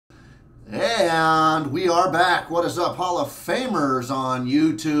And we are back. What is up, Hall of Famers on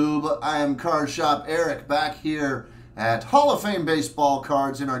YouTube? I am Card Shop Eric, back here at Hall of Fame Baseball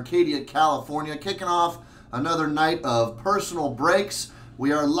Cards in Arcadia, California, kicking off another night of personal breaks.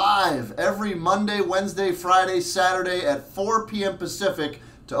 We are live every Monday, Wednesday, Friday, Saturday at 4 p.m. Pacific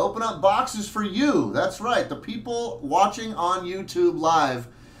to open up boxes for you. That's right, the people watching on YouTube live.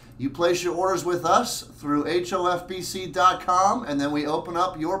 You place your orders with us through HOFBC.com, and then we open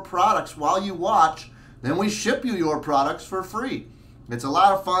up your products while you watch. Then we ship you your products for free. It's a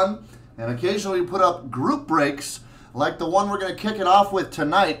lot of fun, and occasionally we put up group breaks like the one we're going to kick it off with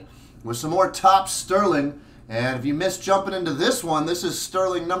tonight with some more Topps Sterling. And if you missed jumping into this one, this is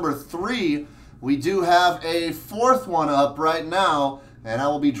Sterling number 3. We do have a fourth one up right now, and I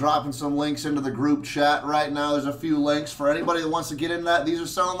will be dropping some links into the group chat right now. There's a few links for anybody that wants to get into that. These are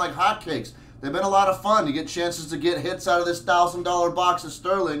selling like hotcakes. They've been a lot of fun. You get chances to get hits out of this $1,000 box of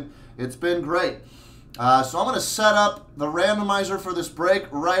Sterling. It's been great. So I'm going to set up the randomizer for this break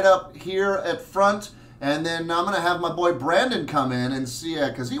right up here at front, and then I'm going to have my boy Brandon come in and see,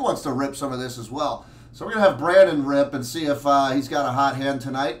 because he wants to rip some of this as well. So we're going to have Brandon rip and see if he's got a hot hand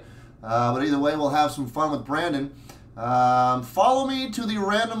tonight. But either way, we'll have some fun with Brandon. Follow me to the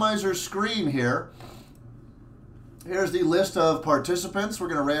randomizer screen here. Here's the list of participants. We're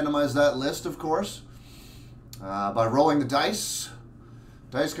going to randomize that list, of course, by rolling the dice.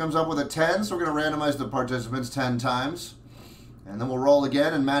 Dice comes up with a 10, so we're going to randomize the participants 10 times. And then we'll roll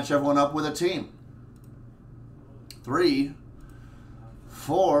again and match everyone up with a team. 3,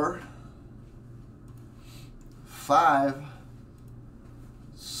 4, 5,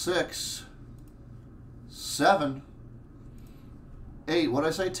 6, 7, 8, what did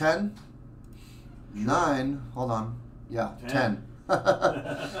I say, 10? 9, hold on, yeah, 10.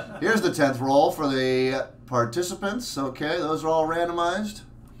 Here's the 10th roll for the participants. Okay, those are all randomized.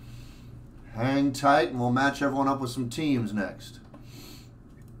 Hang tight, and we'll match everyone up with some teams next.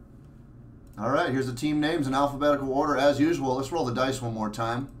 All right, here's the team names in alphabetical order as usual. Let's roll the dice one more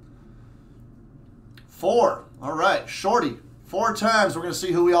time. 4, all right, Shorty, 4 times. We're going to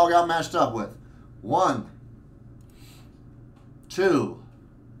see who we all got matched up with. 1, 2,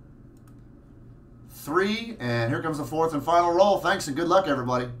 3, and here comes the 4th and final roll. Thanks and good luck,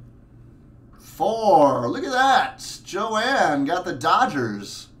 everybody. 4, look at that. Joanne got the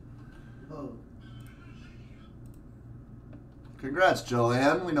Dodgers. Congrats,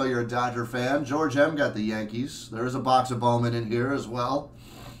 Joanne. We know you're a Dodger fan. George M got the Yankees. There is a box of Bowman in here as well.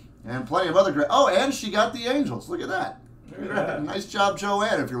 And plenty of other great. Oh, and she got the Angels. Look at that. Yeah. Nice job,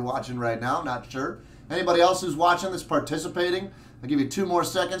 Joanne, if you're watching right now. Not sure. Anybody else who's watching that's participating, I'll give you 2 more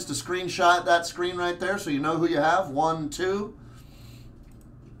seconds to screenshot that screen right there so you know who you have. 1, 2.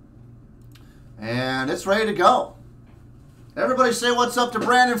 And it's ready to go. Everybody say what's up to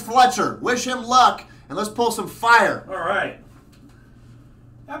Brandon Fletcher. Wish him luck, and let's pull some fire. All right.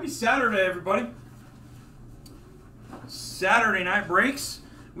 Happy Saturday, everybody. Saturday night breaks.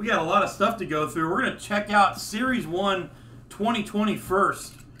 We got a lot of stuff to go through. We're going to check out Series 1 2020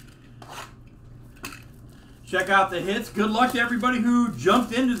 first. Check out the hits. Good luck to everybody who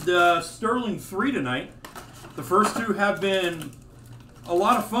jumped into the Sterling 3 tonight. The first 2 have been a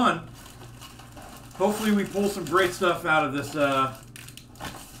lot of fun. Hopefully we pull some great stuff out of this, out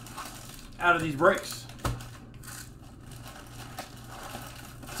of these breaks.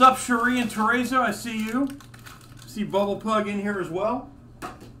 What's up, Cherie and Teresa? I see you. See Bubble Pug in here as well.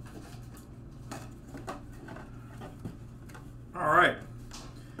 All right.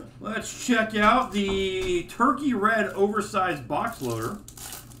 Let's check out the Turkey Red oversized box loader.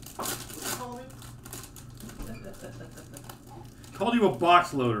 Called you a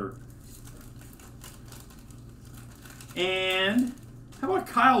box loader. And how about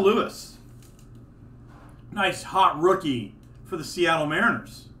Kyle Lewis? Nice hot rookie for the Seattle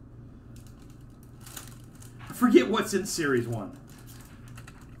Mariners. I forget what's in Series 1.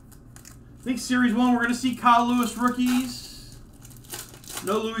 I think Series 1 we're going to see Kyle Lewis rookies.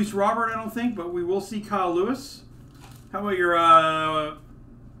 No Luis Robert, I don't think, but we will see Kyle Lewis. How about your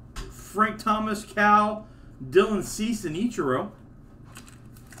Frank Thomas, Cal, Dylan Cease, and Ichiro?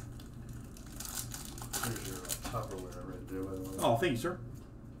 Here's your Tupperware right there, by the way. Oh, thank you, sir.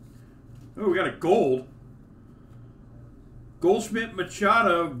 Oh, we got a gold. Goldschmidt,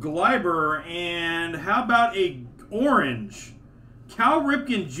 Machado, Gleiber, and how about a orange? Cal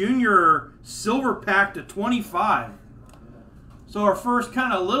Ripken Jr. silver pack to 25. So our first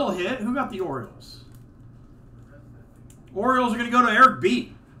kind of little hit. Who got the Orioles? Orioles are going to go to Eric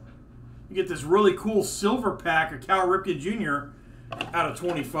B. You get this really cool silver pack of Cal Ripken Jr. out of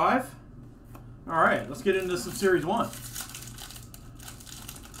 25. All right, let's get into some Series 1.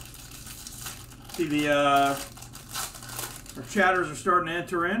 See the our chatters are starting to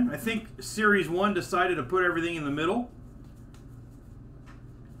enter in. I think Series 1 decided to put everything in the middle.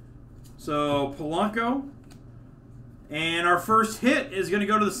 So Polanco. And our first hit is going to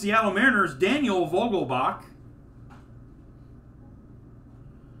go to the Seattle Mariners, Daniel Vogelbach.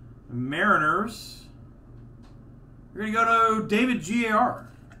 Mariners. We're going to go to David G.A.R.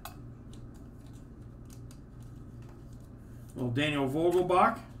 Little Daniel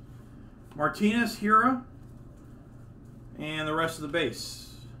Vogelbach. Martinez, Hira. And the rest of the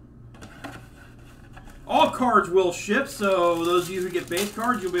base. All cards will ship, so those of you who get base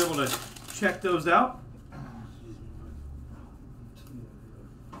cards, you'll be able to check those out.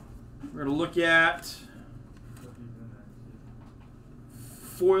 We're going to look at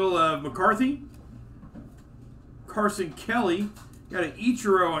foil of McCarthy. Carson Kelly. Got an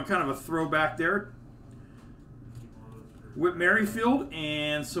Ichiro on kind of a throwback there. Whit Merrifield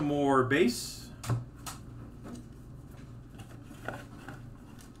and some more base.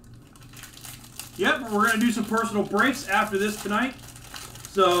 Yep, we're going to do some personal breaks after this tonight.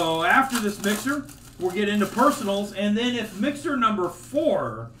 So after this mixer, we'll get into personals. And then if mixer number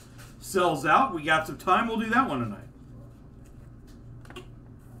 4 sells out, we got some time, we'll do that one tonight.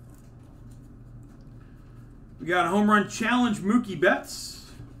 We got a home run challenge, Mookie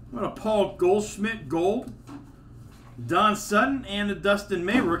Betts. We got a Paul Goldschmidt gold. Don Sutton and a Dustin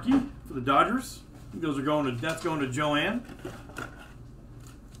May rookie for the Dodgers. I think those are going to, that's going to Joanne.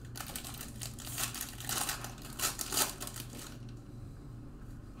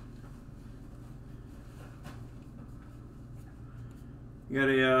 You got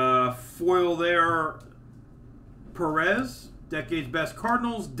a foil there, Perez, Decade's Best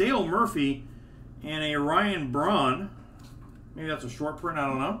Cardinals, Dale Murphy, and a Ryan Braun. Maybe that's a short print, I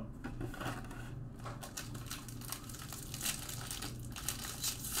don't know.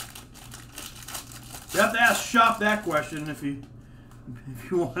 You have to ask Shop that question if you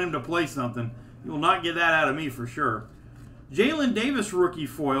want him to play something. You will not get that out of me for sure. Jalen Davis rookie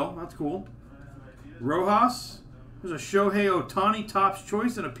foil, that's cool. Rojas. There's a Shohei Ohtani Topps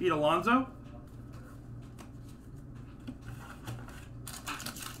Choice and a Pete Alonso.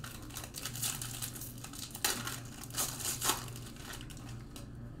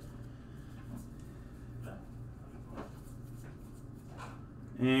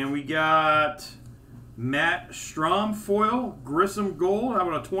 And we got Matt Strom foil, Grissom gold. How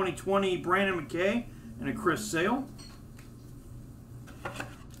about a 2020 Brandon McKay and a Chris Sale?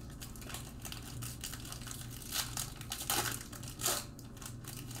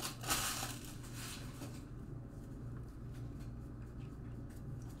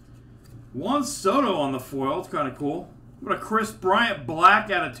 Juan Soto on the foil. It's kind of cool. What a Chris Bryant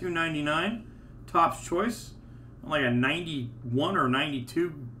black out of 299. Topps Choice. Like a 91 or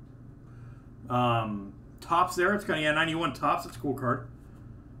 92 tops there. It's kind of, yeah, 91 tops. That's a cool card.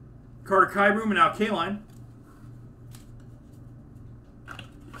 Carter Kieboom and Al Kaline.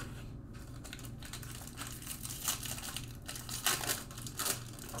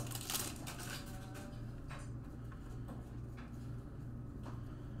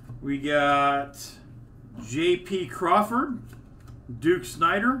 We got J.P. Crawford, Duke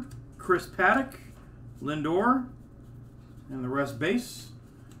Snyder, Chris Paddock, Lindor, and the rest base.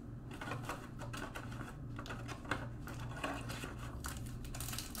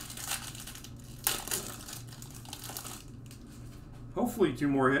 Hopefully 2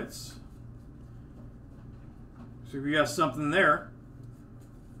 more hits. So we got something there.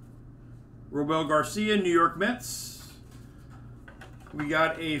 Robel Garcia, New York Mets. We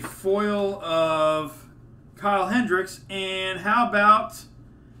got a foil of Kyle Hendricks. And how about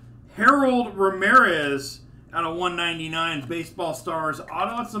Harold Ramirez out of 199 Baseball Stars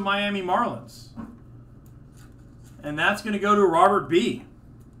auto? It's the Miami Marlins. And that's going to go to Robert B.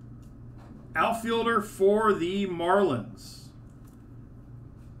 Outfielder for the Marlins.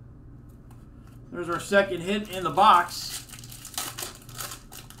 There's our second hit in the box.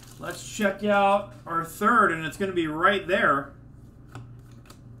 Let's check out our third, and it's going to be right there.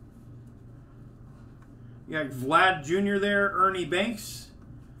 You got Vlad Jr. there, Ernie Banks,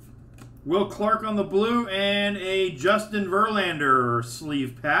 Will Clark on the blue, and a Justin Verlander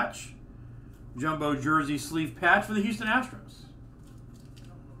sleeve patch. Jumbo jersey sleeve patch for the Houston Astros.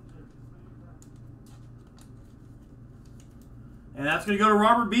 And that's going to go to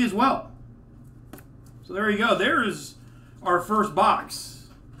Robert B. as well. So there you go. There's our first box.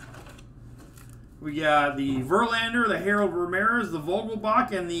 We got the Verlander, the Harold Ramirez, the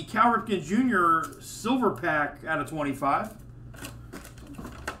Vogelbach, and the Cal Ripken Jr. silver pack out of 25.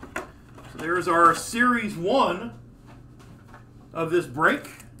 So there's our Series 1 of this break.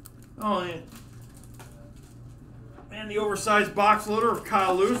 Oh, yeah. And the oversized box loader of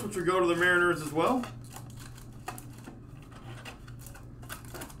Kyle Lewis, which will go to the Mariners as well.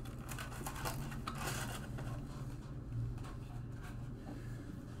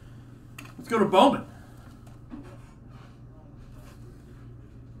 Let's go to Bowman.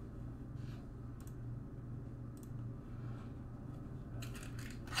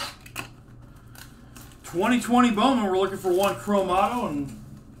 '20 Bowman, we're looking for one Chrome Auto, and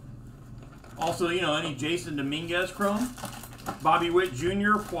also, you know, any Jason Dominguez Chrome. Bobby Witt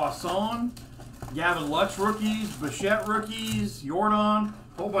Jr., Poisson, Gavin Lux rookies, Bichette rookies, Jordan.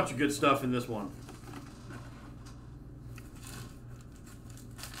 Whole bunch of good stuff in this one.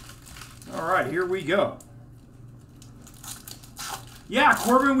 All right, here we go. Yeah,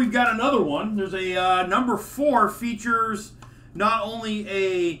 Corbin, we've got another one. There's a number 4 features not only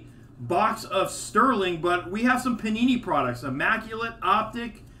a box of Sterling, but we have some Panini products. Immaculate,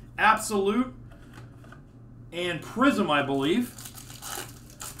 Optic, Absolute, and Prism, I believe.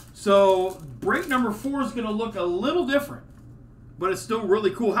 So break number 4 is going to look a little different, but it's still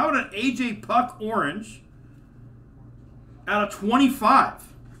really cool. How about an AJ Puck Orange out of 25?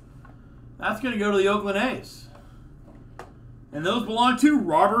 That's going to go to the Oakland A's. And those belong to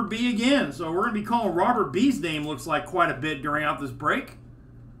Robert B again. So we're going to be calling Robert B's name, looks like, quite a bit during out this break.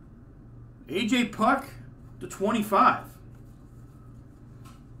 AJ Puck to 25.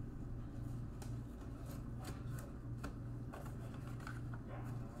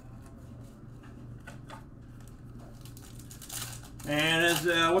 And as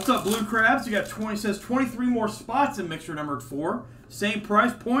what's up, Blue Crabs? You got 20. Says 23 more spots in mixer number 4. Same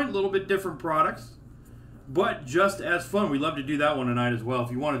price point, a little bit different products, but just as fun. We love to do that one tonight as well.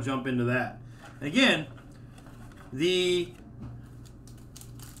 If you want to jump into that. And again, the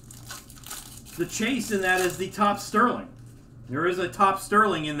chase in that is the top Sterling. There is a top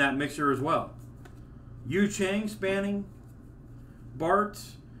Sterling in that mixer as well. Yu Chang, Spanning, Bart,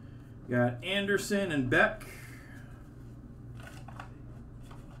 you got Anderson and Beck.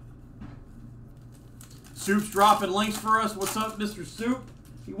 Soup's dropping links for us. What's up, Mr. Soup?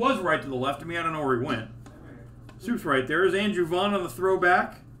 He was right to the left of me. I don't know where he went. Soup's right there. There's Andrew Vaughn on the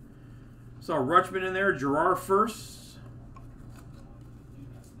throwback. Saw Rutschman in there. Gerard first.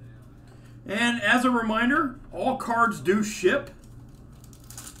 And as a reminder, all cards do ship.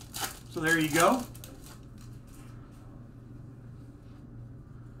 So there you go.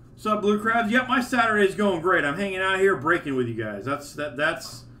 What's up, Blue Crabs? Yep, my Saturday's going great. I'm hanging out here breaking with you guys.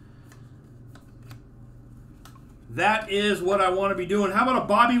 That is what I want to be doing. How about a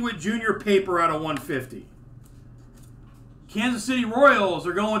Bobby Witt Jr. paper out of 150? Kansas City Royals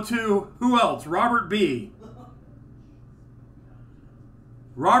are going to, who else? Robert B.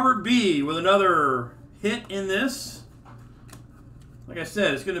 Robert B. with another hit in this. Like I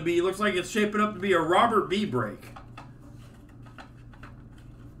said, it's going to be, looks like it's shaping up to be a Robert B. break.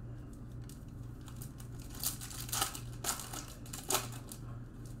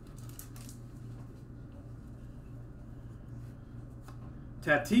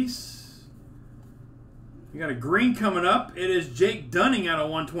 Tatis. You got a green coming up. It is Jake Dunning out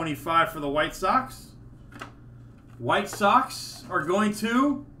of 125 for the White Sox. White Sox are going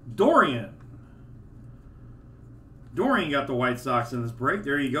to Dorian. Dorian got the White Sox in this break.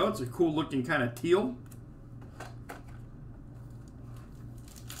 There you go. It's a cool looking kind of teal.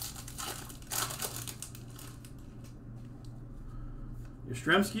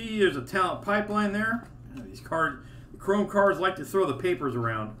 Yastrzemski, there's a talent pipeline there. These Chrome cards like to throw the papers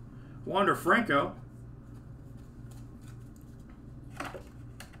around. Wander Franco.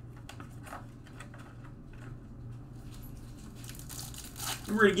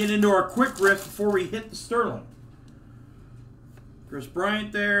 We're going to get into our quick riff before we hit the Sterling. Chris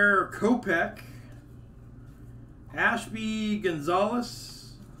Bryant there. Kopech. Ashby Gonzalez.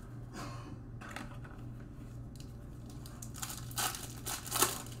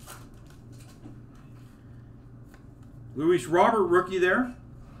 Luis Robert, rookie there.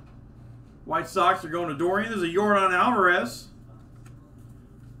 White Sox are going to Dorian. There's a Yordan Alvarez.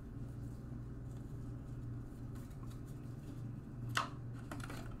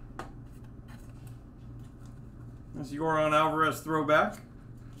 That's Yordan Alvarez throwback.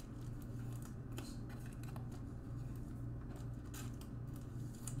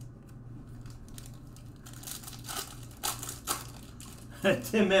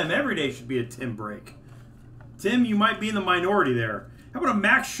 Tim M. Every day should be a Tim break. Tim, you might be in the minority there. How about a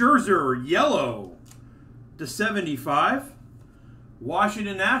Max Scherzer yellow to 75?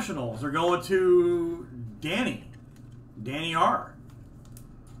 Washington Nationals are going to Danny R.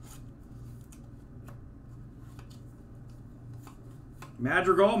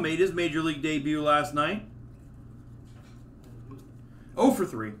 Madrigal made his Major League debut last night. 0 for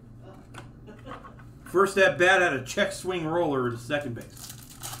 3. First at bat had a check swing roller to second base.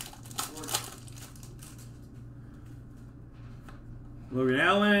 Logan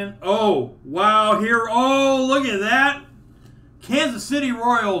Allen. Oh, wow. Here. Oh, look at that. Kansas City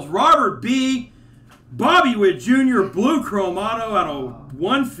Royals. Robert B. Bobby Witt Jr. Blue Chrome Auto out of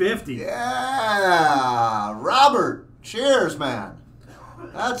 150. Yeah. Robert. Cheers, man.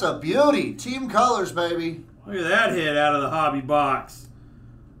 That's a beauty. Team colors, baby. Look at that hit out of the hobby box.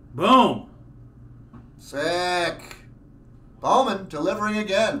 Boom. Sick. Bowman delivering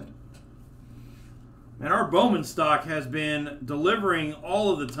again. And our Bowman stock has been delivering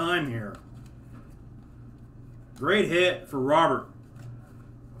all of the time here. Great hit for Robert.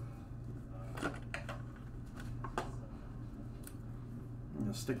 I'm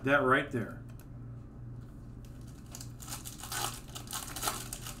going to stick that right there.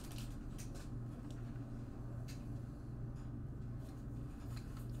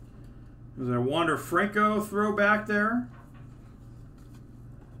 There's a Wander Franco throwback there.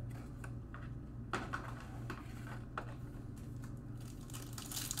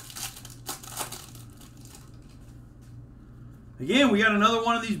 Again, we got another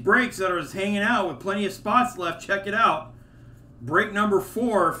one of these breaks that are hanging out with plenty of spots left. Check it out. Break number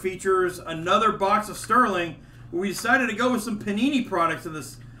 4 features another box of Sterling. We decided to go with some Panini products in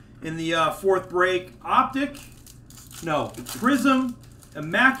the 4th break. Optic, no, Prism,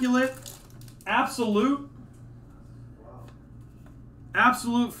 Immaculate, Absolute.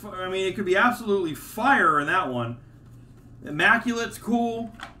 Absolute, I mean, it could be absolutely fire in that one. Immaculate's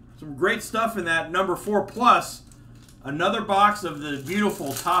cool. Some great stuff in that number 4 plus. Another box of the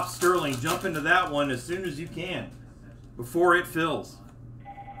beautiful Top Sterling. Jump into that one as soon as you can before it fills.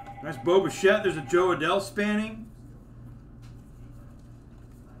 Nice Bo Bichette. There's a Joe Adell spanning.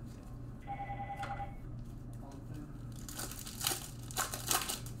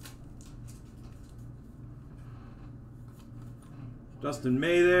 Dustin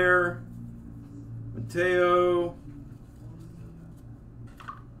May there. Mateo.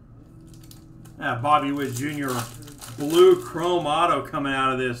 Bobby Witt Jr. Blue Chrome Auto coming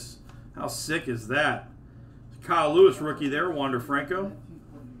out of this. How sick is that? Kyle Lewis rookie there. Wander Franco.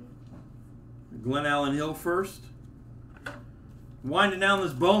 Glenn Allen Hill first. Winding down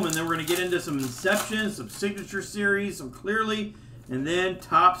this Bowman, then we're going to get into some Inception, some Signature Series, some Clearly, and then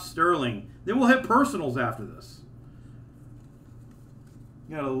Top Sterling. Then we'll hit Personals after this.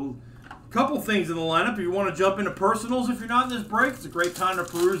 Got a couple things in the lineup. If you want to jump into Personals, if you're not in this break, it's a great time to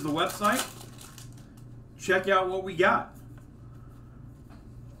peruse the website. Check out what we got.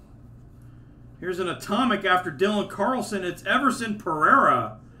 Here's an Atomic after Dylan Carlson. It's Everson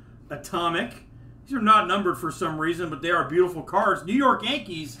Pereira Atomic. These are not numbered for some reason, but they are beautiful cards. New York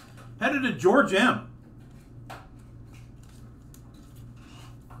Yankees headed to George M.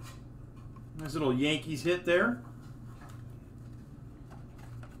 Nice little Yankees hit there.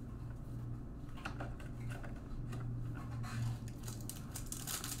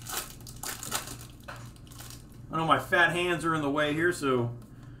 I know my fat hands are in the way here, so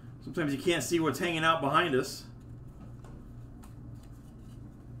sometimes you can't see what's hanging out behind us.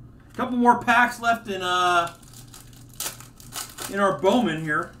 A couple more packs left in our Bowman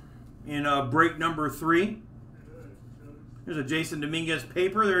here in break number 3. There's a Jason Dominguez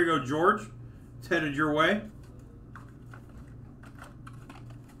paper. There you go, George. It's headed your way.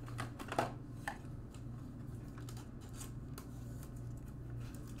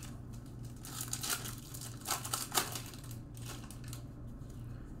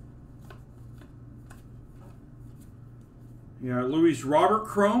 Yeah, Luis Robert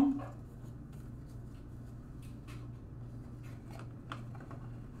Chrome.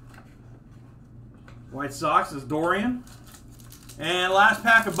 White Sox is Dorian. And last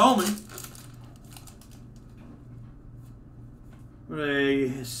pack of Bowman.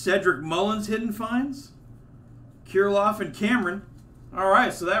 A Cedric Mullins Hidden Finds. Kirilloff and Cameron.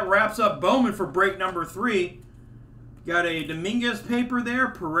 Alright, so that wraps up Bowman for break number 3. Got a Dominguez paper there.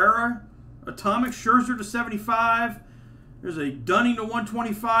 Pereira. Atomic Scherzer to 75. There's a Dunning to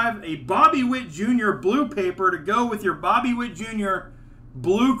 125, a Bobby Witt Jr. blue paper to go with your Bobby Witt Jr.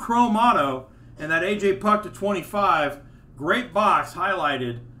 blue Chrome Auto, and that A.J. Puck to 25. Great box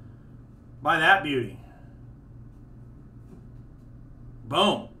highlighted by that beauty.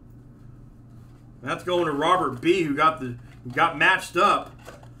 Boom. That's going to Robert B., who got matched up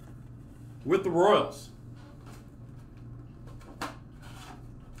with the Royals.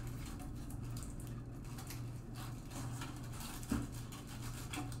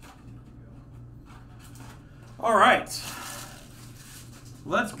 All right.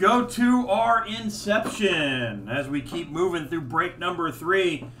 Let's go to our Inception. As we keep moving through break number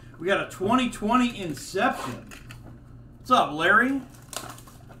 3, we got a 2020 Inception. What's up, Larry?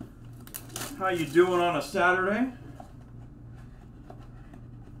 How you doing on a Saturday?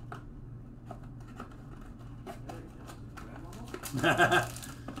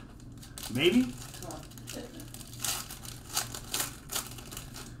 Maybe.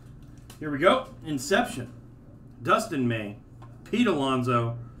 Here we go. Inception. Dustin May. Pete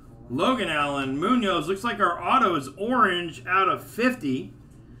Alonso. Logan Allen. Munoz. Looks like our auto is orange out of 50.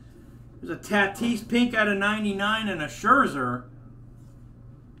 There's a Tatis pink out of 99 and a Scherzer.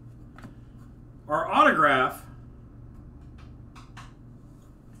 Our autograph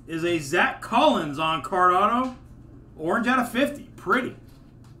is a Zach Collins on card auto. Orange out of 50. Pretty.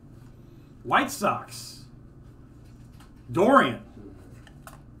 White Sox. Dorian.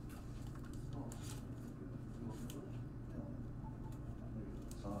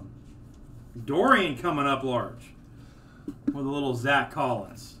 Dorian coming up large with a little Zach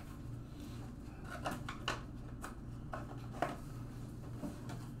Collins.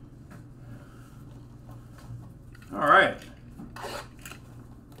 All right.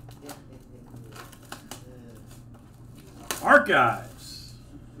 Archives.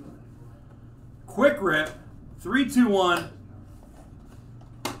 Quick rip. 3-2-1.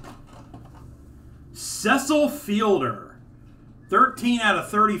 Cecil Fielder. 13 out of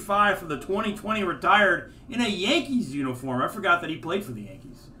 35 for the 2020, retired in a Yankees uniform. I forgot that he played for the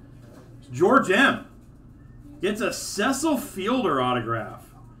Yankees. George M. gets a Cecil Fielder autograph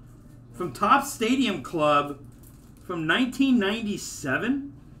from Top Stadium Club from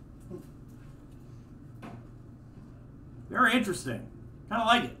 1997. Very interesting. Kind of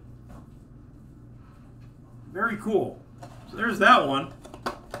like it. Very cool. So there's that one.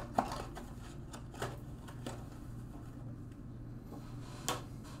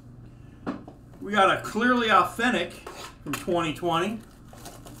 We got a Clearly Authentic from 2020.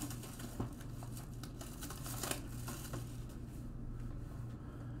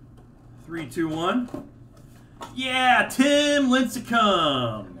 Three, two, one. Yeah, Tim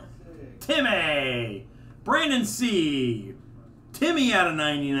Lincecum. Timmy. Brandon C. Timmy out of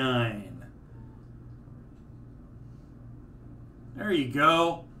 99. There you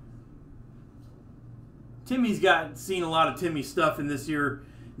go. Timmy's seen a lot of Timmy stuff in this year's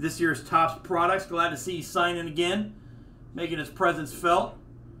Topps products. Glad to see he's signing again, making his presence felt.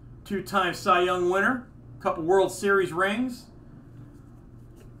 2-time Cy Young winner, a couple World Series rings.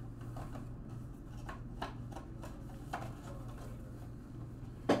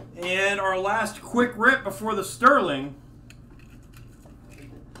 And our last quick rip before the Sterling.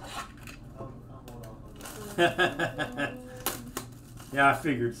 Yeah, I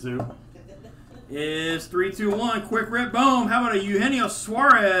figured, Sue. Is 3-2-1. Quick rip, boom. How about a Eugenio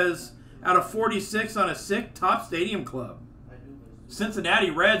Suarez out of 46 on a sick Top Stadium Club?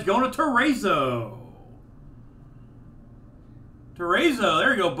 Cincinnati Reds going to Terrazzo. Terrazzo,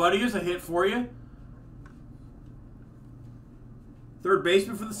 there you go, buddy. Here's a hit for you. Third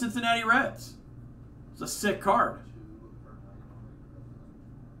baseman for the Cincinnati Reds. It's a sick card.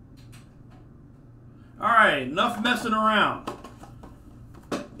 All right, enough messing around.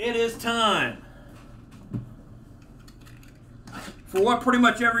 It is time for what pretty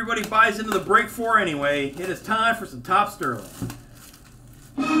much everybody buys into the break for anyway. It is time for some Top Sterling.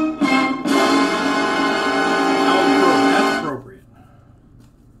 That's appropriate.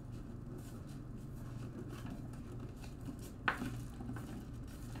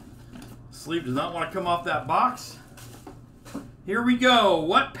 Sleeve does not want to come off that box. Here we go.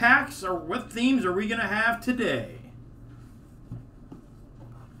 What packs or what themes are we going to have today?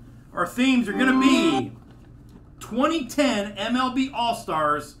 Our themes are going to be 2010 MLB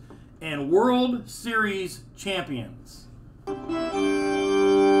All-Stars and World Series Champions. Yeah,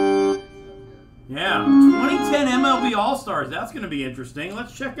 2010 MLB All-Stars. That's going to be interesting.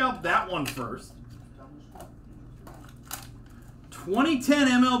 Let's check out that one first. 2010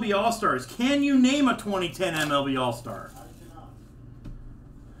 MLB All-Stars. Can you name a 2010 MLB All-Star?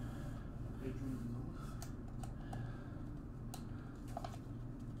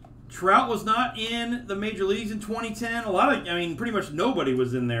 Trout was not in the major leagues in 2010. Pretty much nobody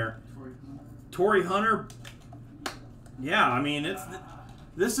was in there. Torrey Hunter. Yeah, I mean,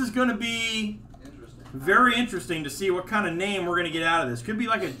 this is going to be very interesting to see what kind of name we're going to get out of this. Could be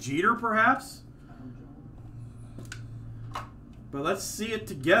like a Jeter, perhaps. But let's see it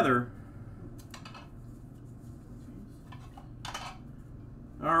together.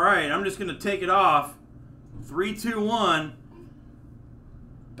 All right, I'm just going to take it off. 3, 2, 1.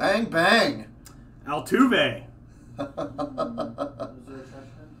 Bang, bang. Altuve.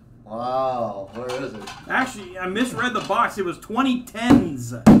 Wow, where is it? Actually, I misread the box. It was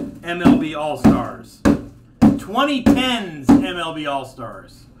 2010's MLB All-Stars. 2010's MLB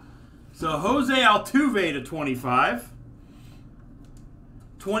All-Stars. So Jose Altuve to 25.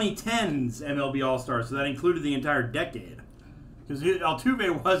 2010's MLB All-Stars. So that included the entire decade. Because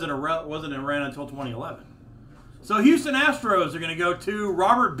Altuve wasn't around until 2011. So Houston Astros are going to go to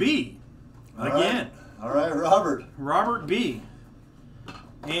Robert B. Again. All right, Robert. Robert B.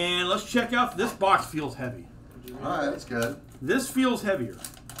 And let's check out. This box feels heavy. All right, that's good. This feels heavier.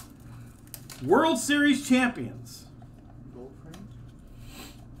 World Series champions. Gold frames?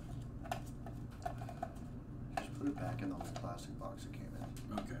 Just put it back in the little plastic box it came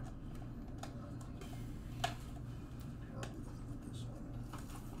in. Okay.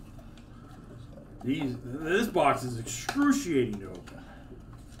 This box is excruciating to open.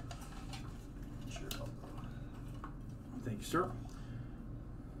 Sure. Thank you, sir.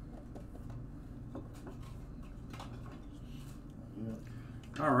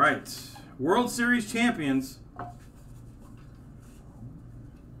 All right. World Series champions.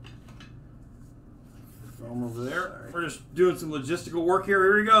 Film over there. We're just doing some logistical work here.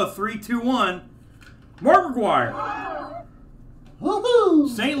 Here we go. 3, 2, 1. Mark McGwire. Woohoo!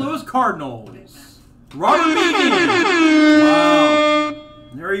 St. Louis Cardinals. Robert B. Wow.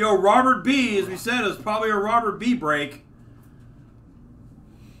 There you go. Robert B. As we said, is probably a Robert B. break.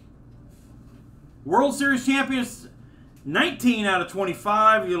 World Series champions. 19 out of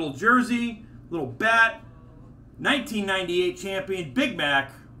 25, little jersey, little bat. 1998 champion, Big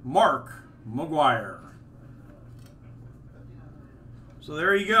Mac, Mark McGwire. So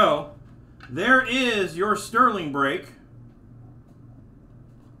there you go. There is your Sterling break.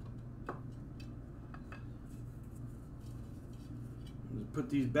 Let's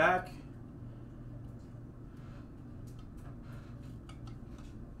put these back.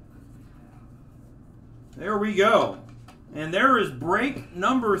 There we go. And there is break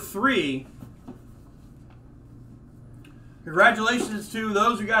number 3. Congratulations to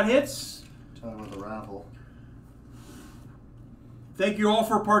those who got hits. Time with the raffle. Thank you all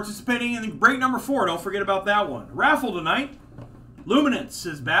for participating in break number 4. Don't forget about that one. Raffle tonight. Luminance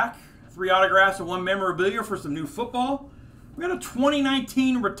is back. 3 autographs and 1 memorabilia for some new football. We got a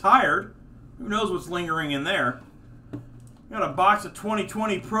 2019 retired. Who knows what's lingering in there. We got a box of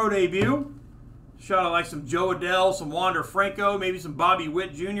 2020 Pro Debut. Shot of like some Joe Adele, some Wander Franco, maybe some Bobby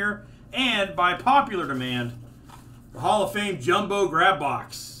Witt Jr. And by popular demand, the Hall of Fame Jumbo Grab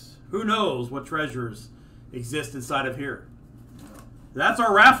Box. Who knows what treasures exist inside of here. That's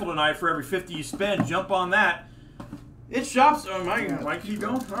our raffle tonight. For every 50 you spend, jump on that. It shops. Oh, am I keep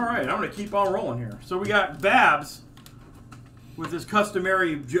going? All right, I'm going to keep on rolling here. So we got Babs with his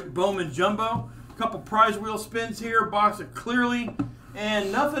customary Bowman Jumbo. A couple prize wheel spins here. Box of Clearly.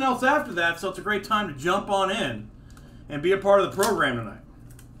 And nothing else after that, so it's a great time to jump on in and be a part of the program tonight.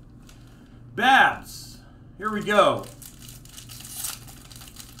 Babs, here we go.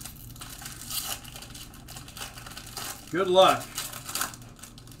 Good luck.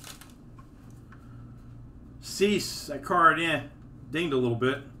 Cease, that card dinged a little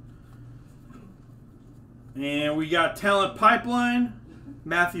bit. And we got Talent Pipeline,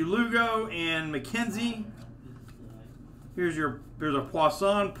 Matthew Lugo, and McKenzie. There's a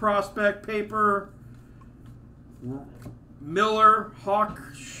Poisson prospect paper. Miller, Hawk,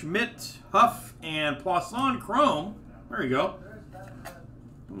 Schmidt, Huff, and Poisson Chrome. There you go.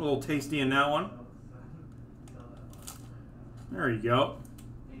 A little tasty in that one. There you go.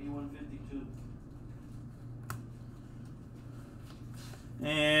 8152.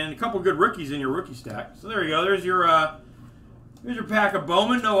 And a couple good rookies in your rookie stack. So there you go. There's your pack of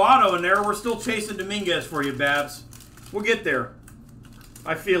Bowman. No auto in there. We're still chasing Dominguez for you, Babs. We'll get there.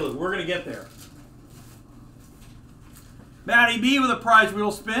 I feel it. We're going to get there. Matty B with a prize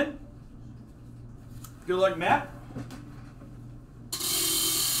wheel spin. Good luck, Matt.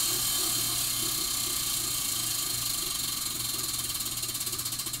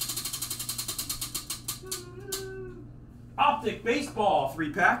 Optic Baseball,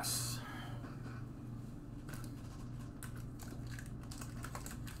 3 packs.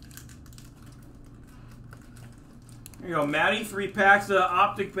 There you go, Matty. 3 packs of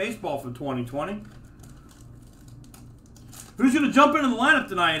Optic Baseball from 2020. Who's going to jump into the lineup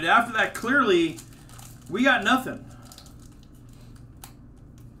tonight? After that, Clearly, we got nothing.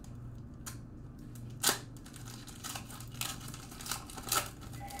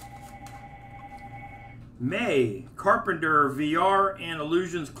 May, Carpenter, VR, and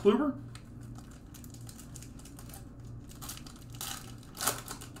Illusions Kluber.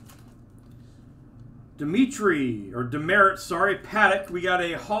 Demerit, sorry, Paddock. We got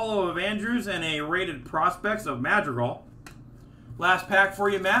a holo of Andrews and a rated prospects of Madrigal. Last pack for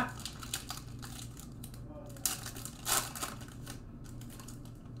you, Matt.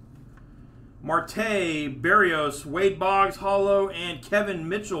 Marte, Berrios, Wade Boggs, holo, and Kevin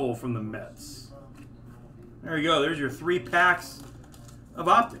Mitchell from the Mets. There you go. There's your 3 packs of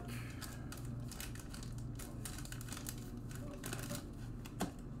Optic.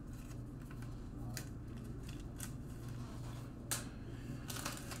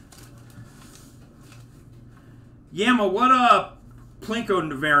 Yama, what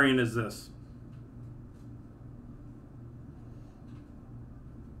Plinko variant is this?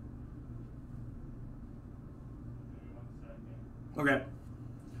 Okay.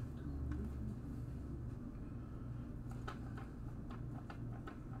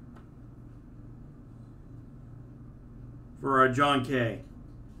 For John K.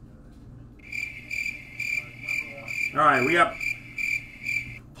 All right, we got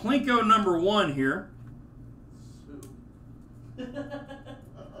Plinko number 1 here.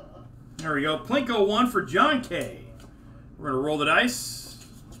 There we go. Plinko 1 for John K. We're going to roll the dice.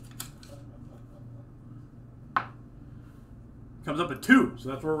 Comes up at 2, so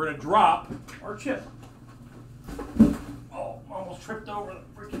that's where we're going to drop our chip. Oh, almost tripped over the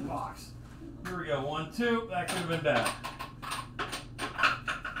freaking box. Here we go. 1, 2. That could have been bad.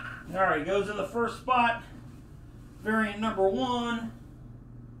 All right, goes in the first spot. Variant number 1.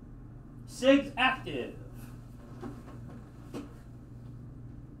 SIGS Active.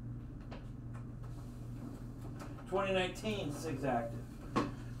 '19 SIGS Active.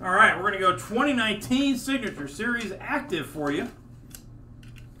 All right, we're going to go 2019 Signature Series Active for you.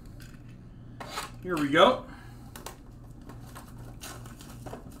 Here we go.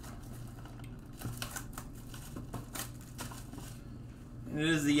 And it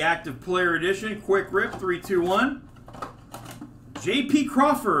is the Active Player Edition. Quick Rip 321. J.P.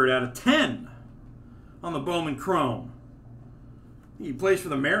 Crawford out of 10 on the Bowman Chrome. He plays for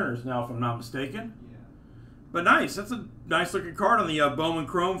the Mariners now, if I'm not mistaken. But nice. That's a nice looking card on the Bowman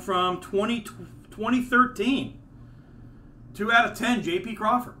Chrome from 2013. 2 out of 10, J.P.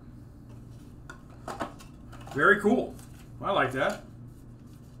 Crawford. Very cool. I like that.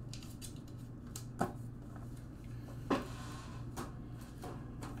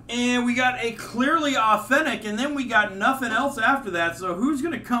 And we got a Clearly Authentic, and then we got nothing else after that. So who's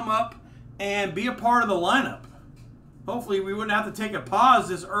going to come up and be a part of the lineup? Hopefully we wouldn't have to take a pause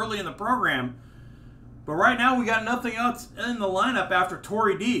this early in the program. But right now, we got nothing else in the lineup after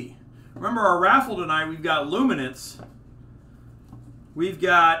Torrey D. Remember our raffle tonight, we've got Luminance. We've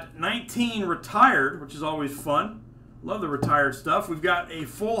got 19 Retired, which is always fun. Love the retired stuff. We've got a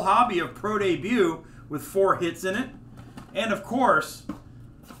full hobby of Pro Debut with 4 hits in it. And of course,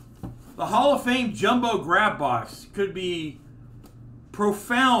 the Hall of Fame Jumbo Grab Box. Could be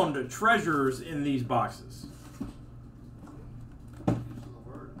profound treasures in these boxes.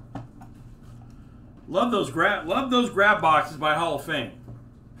 Love those grab boxes by Hall of Fame.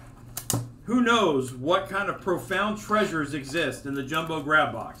 Who knows what kind of profound treasures exist in the Jumbo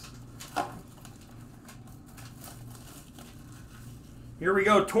Grab Box. Here we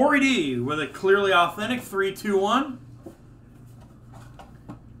go, Torrey D with a Clearly Authentic 321.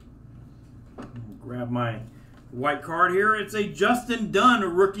 Grab my white card here. It's a Justin Dunn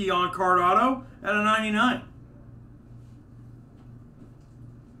rookie on card auto at a 99.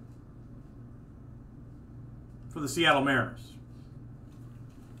 For the Seattle Mariners.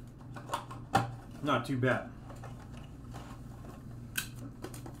 Not too bad.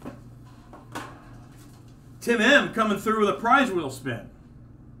 Tim M coming through with a prize wheel spin.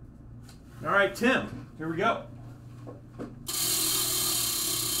 All right, Tim, here we go.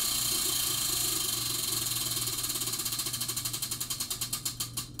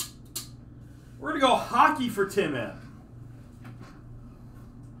 We're going to go hockey for Tim M.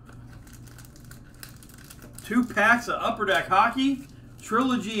 2 packs of Upper Deck Hockey,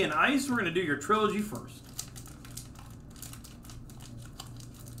 Trilogy, and Ice. We're going to do your Trilogy first.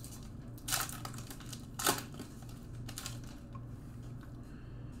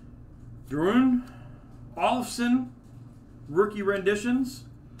 Druin, Olofsson, rookie renditions,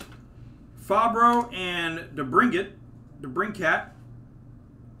 Fabro, and DeBrincat.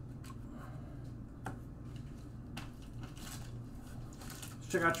 Let's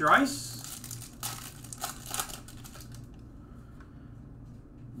check out your Ice.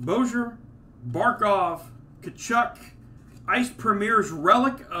 Bozier, Barkov, Kachuk, Ice Premier's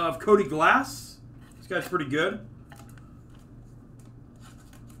Relic of Cody Glass. This guy's pretty good.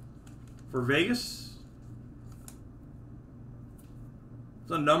 For Vegas.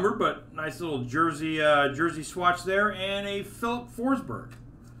 It's unnumbered, but nice little jersey swatch there, and a Philip Forsberg.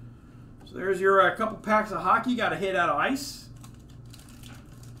 So there's your couple packs of hockey. Got a hit out of ice.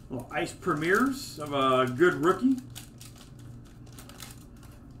 Little ice premieres of a good rookie.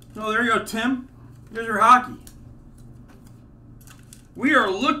 So there you go, Tim. Here's your hockey. We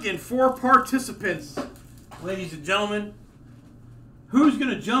are looking for participants, ladies and gentlemen. Who's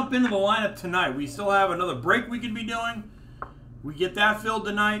going to jump into the lineup tonight? We still have another break we could be doing. We get that filled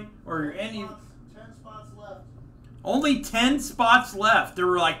tonight, or any. 10 spots left. Only 10 spots left. There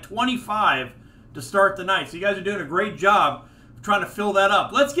were like 25 to start the night. So you guys are doing a great job of trying to fill that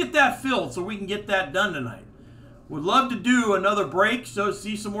up. Let's get that filled so we can get that done tonight. Would love to do another break, so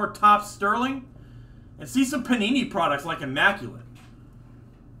see some more Topps Sterling and see some Panini products like Immaculate.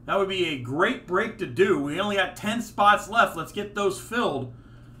 That would be a great break to do. We only got 10 spots left. Let's get those filled.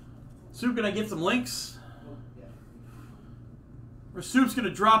 Soup, can I get some links? Or Soup's going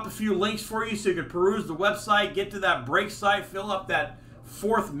to drop a few links for you so you can peruse the website, get to that break site, fill up that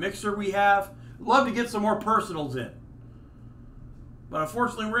fourth mixer we have. Love to get some more personals in. But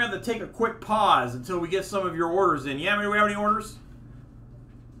unfortunately, we're going to have to take a quick pause until we get some of your orders in. Yeah, do we have any orders?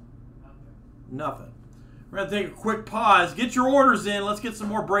 Nothing. We're going to take a quick pause. Get your orders in. Let's get some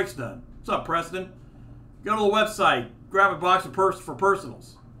more breaks done. What's up, Preston? Go to the website. Grab a box of for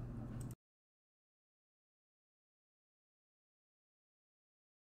personals.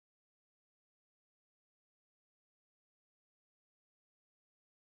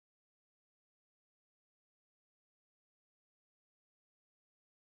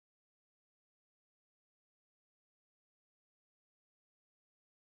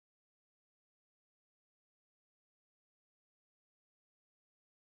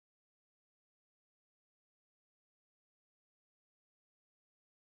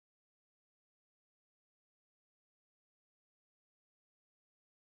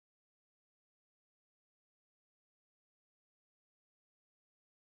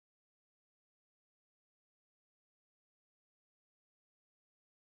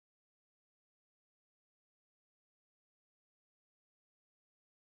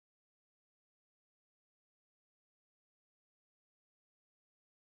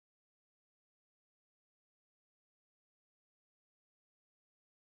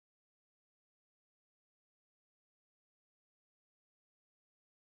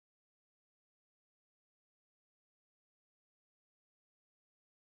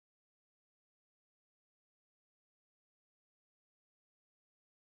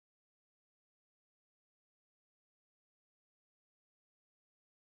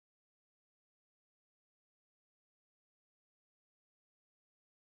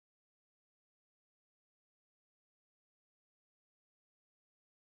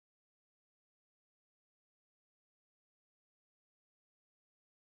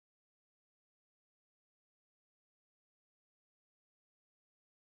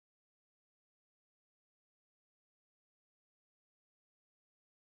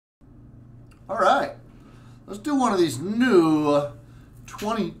 All right, let's do one of these new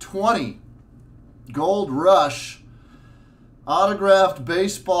 2020 Gold Rush autographed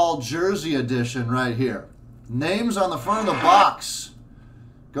baseball jersey edition right here. Names on the front of the box.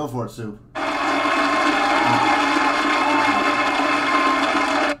 Go for it, Sue.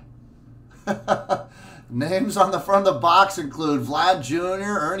 Names on the front of the box include Vlad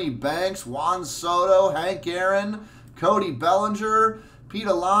Jr., Ernie Banks, Juan Soto, Hank Aaron, Cody Bellinger, Pete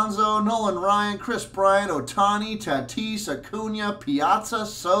Alonso, Nolan Ryan, Chris Bryant, Ohtani, Tatis, Acuna, Piazza,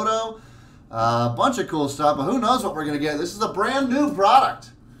 Soto. A bunch of cool stuff, but who knows what we're going to get. This is a brand new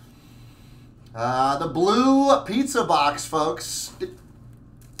product. The blue pizza box, folks.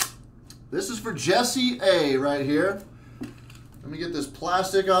 This is for Jesse A right here. Let me get this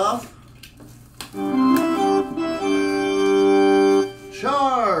plastic off.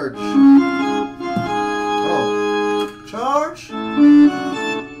 Charge. Oh. Charge.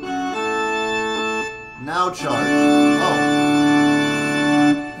 Now charge. Oh.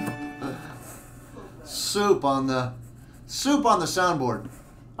 Soup on the soundboard.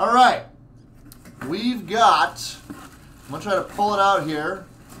 All right. We've got, I'm going to try to pull it out here.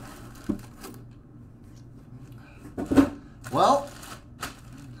 Well,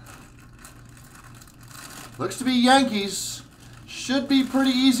 looks to be Yankees. Should be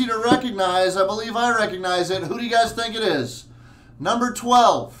pretty easy to recognize. I believe I recognize it. Who do you guys think it is? Number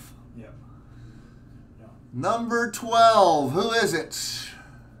 12. Yeah. Number 12. Who is it?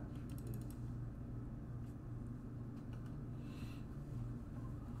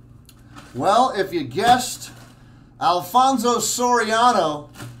 Well, if you guessed Alfonso Soriano,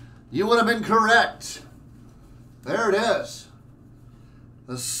 you would have been correct. There it is.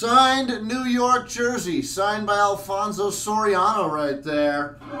 A signed New York jersey, signed by Alfonso Soriano right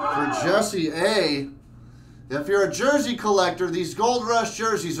there for Jesse A. If you're a jersey collector, these Gold Rush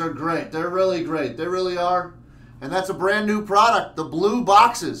jerseys are great. They're really great. They really are. And that's a brand new product, the blue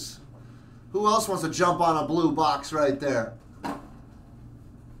boxes. Who else wants to jump on a blue box right there?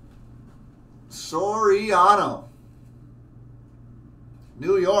 Soriano.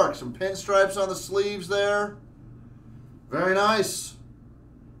 New York, some pinstripes on the sleeves there. Very nice.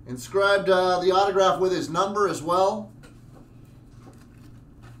 Inscribed the autograph with his number as well.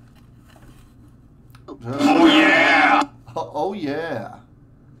 Oh, yeah! Oh, yeah.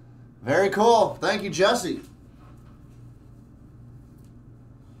 Very cool. Thank you, Jesse.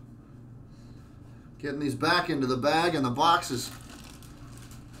 Getting these back into the bag and the boxes.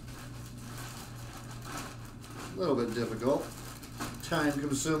 A little bit difficult. Time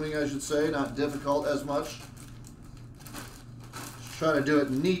consuming, I should say. Not difficult as much. Just try to do it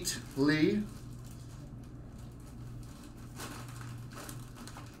neatly.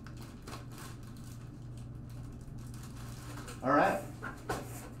 All right.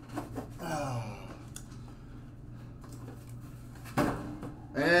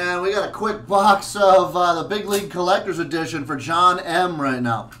 And we got a quick box of the Big League Collector's Edition for John M. right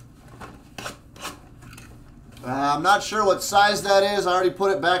now. I'm not sure what size that is. I already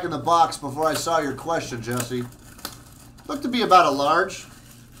put it back in the box before I saw your question, Jesse. Looked to be about a large.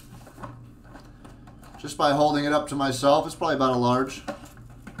 Just by holding it up to myself, it's probably about a large.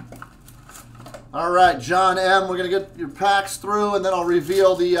 All right, John M., we're going to get your packs through, and then I'll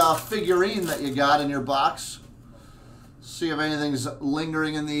reveal the figurine that you got in your box. See if anything's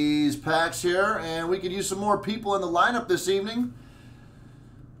lingering in these packs here. And we could use some more people in the lineup this evening.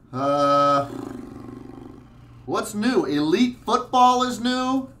 What's new? Elite Football is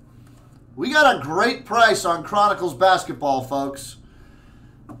new. We got a great price on Chronicles basketball, folks.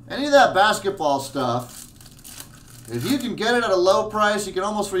 Any of that basketball stuff, if you can get it at a low price, you can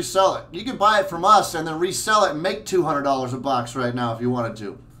almost resell it. You can buy it from us and then resell it and make $200 a box right now if you wanted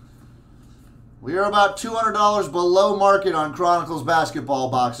to. We are about $200 below market on Chronicles basketball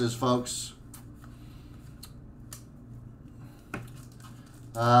boxes, folks.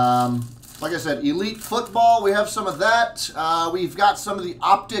 Like I said, Elite Football, we have some of that. We've got some of the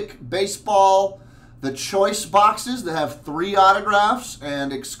Optic Baseball, the Choice boxes that have 3 autographs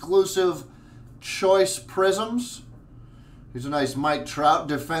and exclusive Choice Prisms. Here's a nice Mike Trout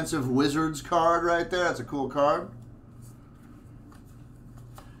Defensive Wizards card right there. That's a cool card.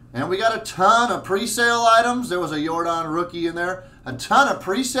 And we got a ton of pre-sale items. There was a Jordan rookie in there. A ton of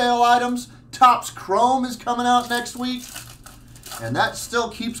pre-sale items. Topps Chrome is coming out next week. And that still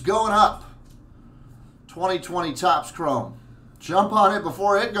keeps going up. 2020 Topps Chrome. Jump on it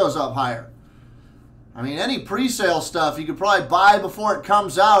before it goes up higher. I mean, any pre-sale stuff you could probably buy before it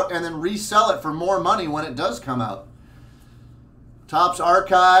comes out and then resell it for more money when it does come out. Topps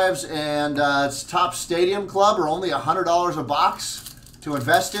Archives and Topps Stadium Club are only $100 a box to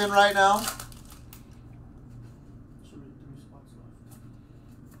invest in right now.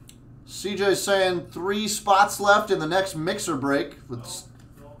 CJ's saying 3 spots left in the next mixer break.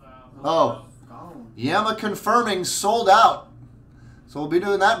 Oh, Yama confirming sold out. So we'll be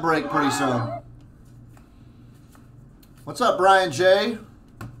doing that break pretty soon. What's up, Brian J?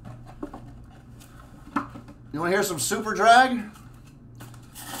 You want to hear some Super Drag?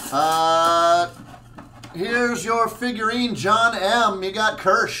 Here's your figurine, John M. You got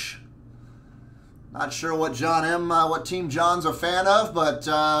Kirsch. Not sure what John M. What team John's a fan of, but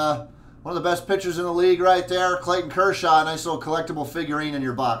one of the best pitchers in the league right there, Clayton Kershaw. Nice little collectible figurine in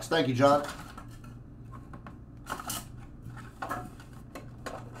your box. Thank you, John.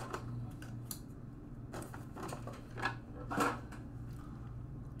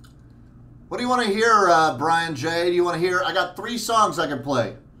 What do you want to hear, Brian J? Do you want to hear? I got 3 songs I can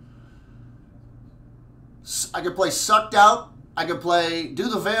play. I could play Sucked Out, I could play Do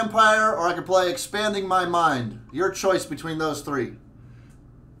the Vampire, or I could play Expanding My Mind. Your choice between those 3.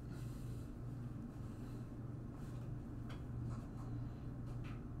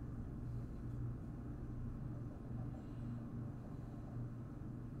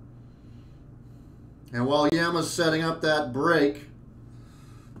 And while Yama's setting up that break,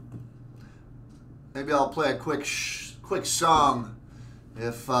 maybe I'll play a quick song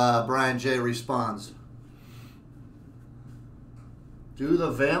if Brian J responds. Do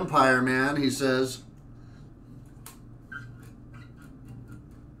the Vampire, man, he says.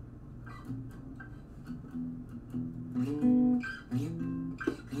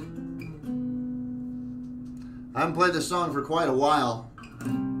 I haven't played this song for quite a while.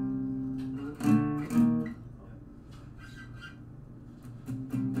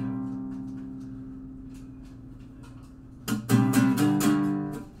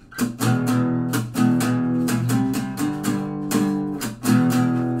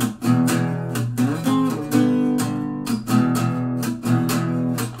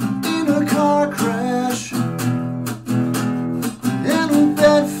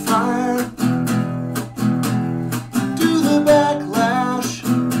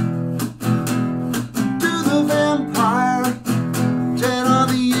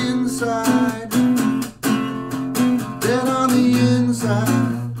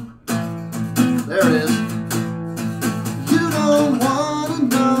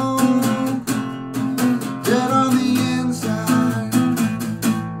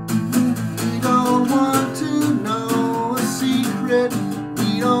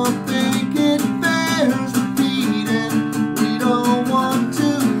 don't think it bears repeating. We don't want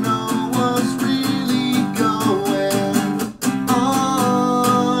to know what's really going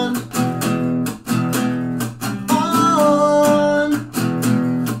on.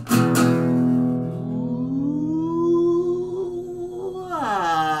 Ooh,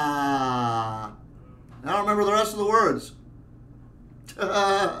 ah. I don't remember the rest of the words.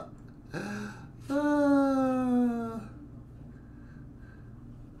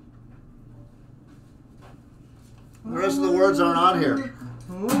 The rest of the words aren't on here.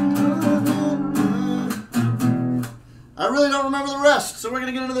 I really don't remember the rest, so we're going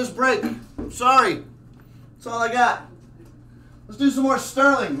to get into this break. I'm sorry. That's all I got. Let's do some more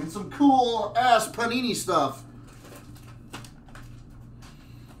Sterling and some cool-ass Panini stuff.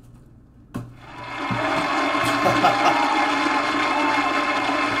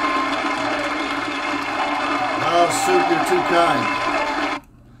 Oh, Soup, you're too kind.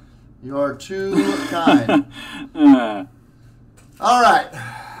 You are too kind. All right.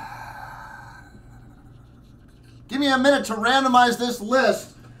 Give me a minute to randomize this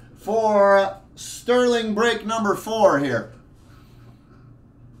list for Sterling break number 4 here.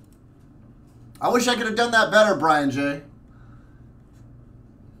 I wish I could have done that better, Brian J.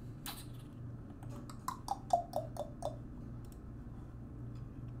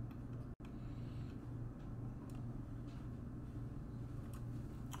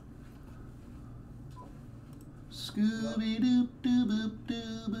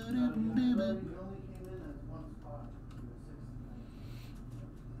 Scooby-Doo-Doo-Boop-Doo-Boop-Doo-Boop.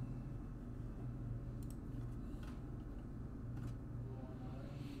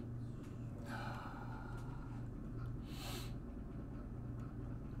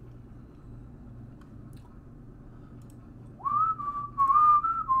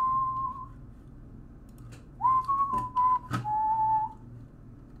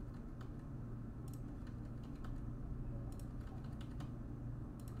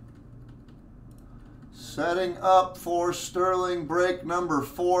 Setting up for Sterling break number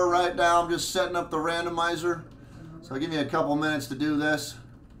 4 right now. I'm just setting up the randomizer. So I'll give you a couple minutes to do this.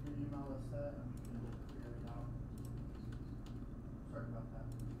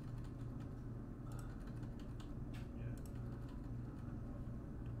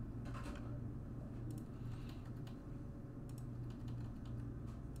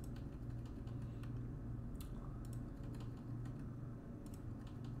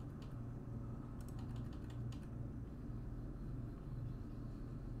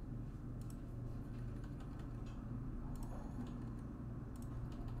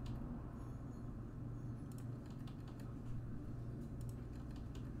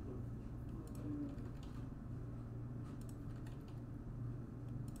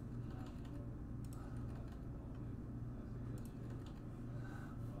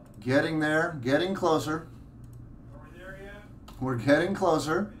 Getting there, getting closer. Are we there yet? We're getting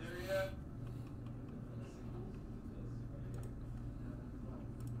closer. Are we there yet?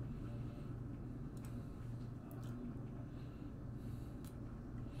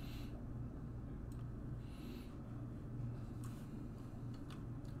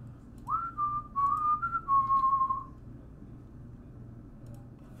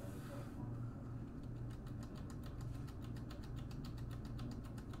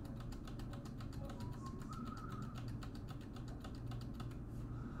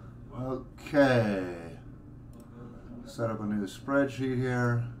 Okay. Set up a new spreadsheet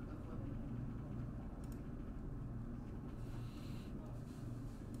here.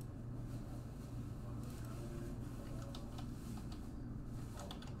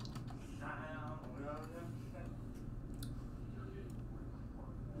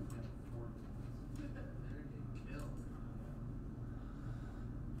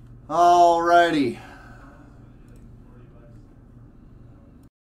 Alrighty.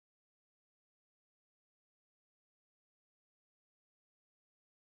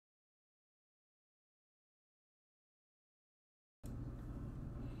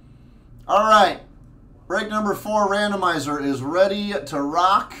 All right, break number 4 randomizer is ready to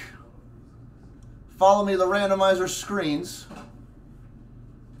rock. Follow me to the randomizer screens.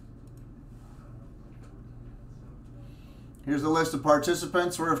 Here's the list of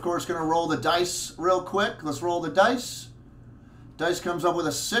participants. We're, of course, going to roll the dice real quick. Let's roll the dice. Dice comes up with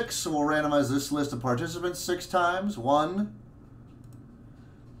a 6, so we'll randomize this list of participants 6 times. 1,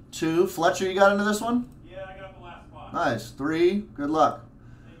 2. Fletcher, you got into this one? Yeah, I got the last spot. Nice. 3. Good luck.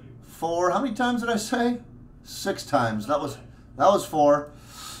 4. How many times did I say? 6 times. That was 4.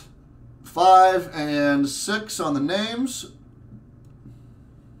 5 and 6 on the names.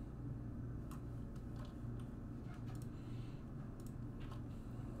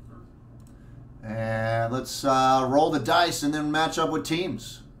 right, let's roll the dice and then match up with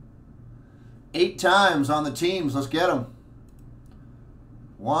teams. 8 times on the teams. Let's get them.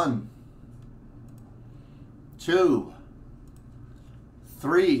 1, 2,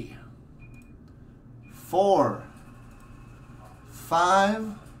 3, 4,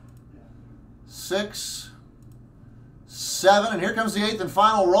 5, 6, 7, and here comes the 8th and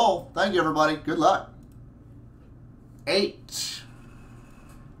final roll. Thank you, everybody. Good luck. 8.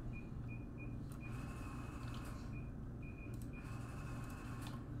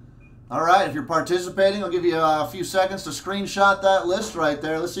 All right, if you're participating, I'll give you a few seconds to screenshot that list right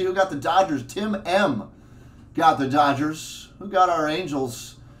there. Let's see who got the Dodgers. Tim M. got the Dodgers. Who got our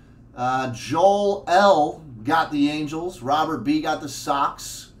Angels? Joel L. got the Angels. Robert B. got the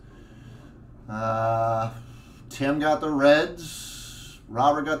Sox. Tim got the Reds.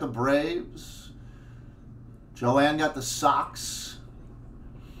 Robert got the Braves. Joanne got the Sox.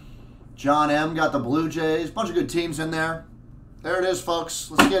 John M. got the Blue Jays. Bunch of good teams in there. There it is, folks.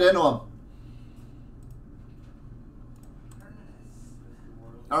 Let's get into them.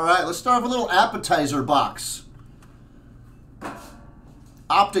 All right, let's start with a little appetizer box.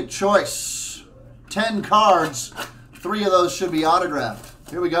 Optic Choice. 10 cards. 3 of those should be autographed.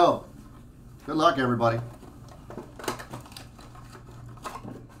 Here we go. Good luck, everybody.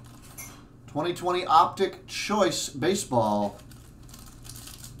 2020 Optic Choice Baseball.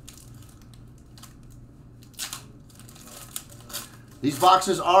 These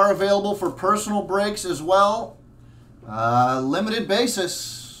boxes are available for personal breaks as well. Limited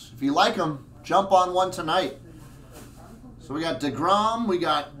basis. If you like them, jump on one tonight. So we got DeGrom, we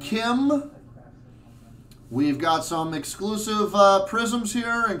got Kim. We've got some exclusive prisms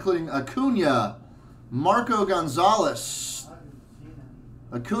here, including Acuna, Marco Gonzalez.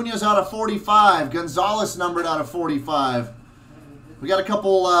 Acuna's out of 45. Gonzalez numbered out of 45. We got a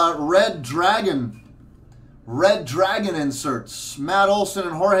couple Red Dragon inserts. Matt Olson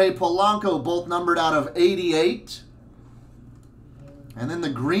and Jorge Polanco both numbered out of 88. And then the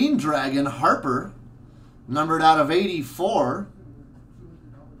Green Dragon, Harper, numbered out of 84.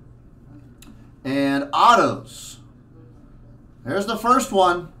 And autos. There's the first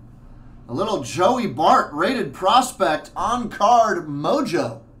one. A little Joey Bart rated prospect on card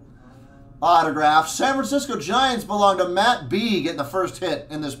mojo autograph. San Francisco Giants belong to Matt B. getting the first hit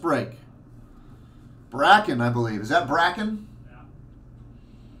in this break. Bracken, I believe. Is that Bracken? Yeah.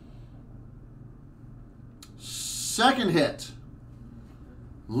 Second hit.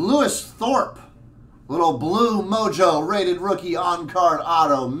 Lewis Thorpe. Little blue mojo rated rookie on-card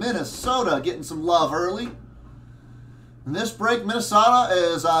auto. Minnesota getting some love early. In this break, Minnesota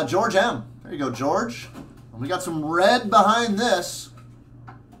is George M. There you go, George. And we got some red behind this.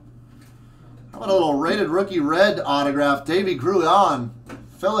 How about a little rated rookie red autograph? Davey Grullon.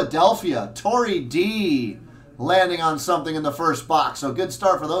 Philadelphia. Torrey D. landing on something in the first box. So good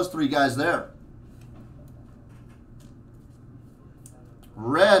start for those 3 guys there.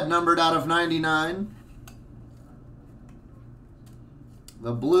 Red numbered out of 99.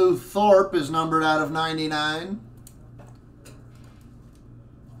 The blue Thorpe is numbered out of 99.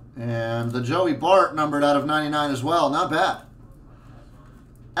 And the Joey Bart numbered out of 99 as well. Not bad.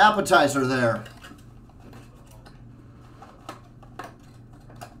 Appetizer there.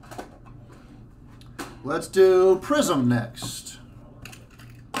 Let's do Prism next.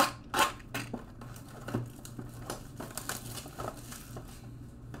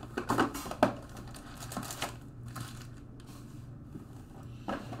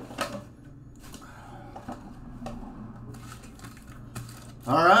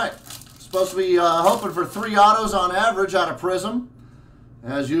 All right. Supposed to be hoping for 3 autos on average out of Prism.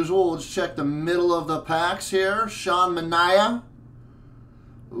 As usual, let's check the middle of the packs here. Sean Manaea.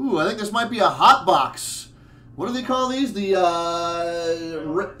 Ooh, I think this might be a hot box. What do they call these? The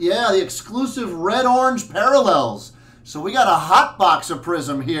the exclusive red-orange parallels. So we got a hot box of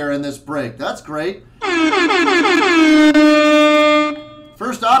Prism here in this break. That's great.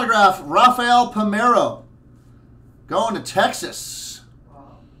 First autograph, Rafael Palmeiro. Going to Texas.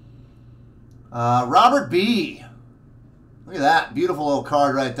 Robert B. Look at that. Beautiful little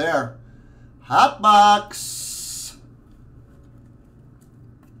card right there. Hot box.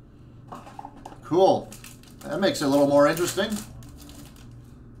 Cool. That makes it a little more interesting.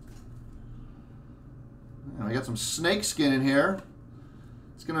 And we got some snakeskin in here.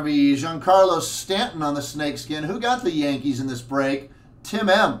 It's going to be Giancarlo Stanton on the snakeskin. Who got the Yankees in this break? Tim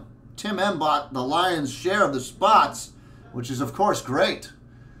M. Tim M bought the lion's share of the spots, which is, of course, great.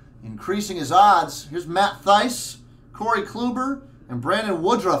 Increasing his odds. Here's Matt Thaiss, Corey Kluber, and Brandon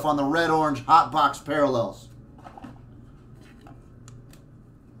Woodruff on the red-orange hot box parallels.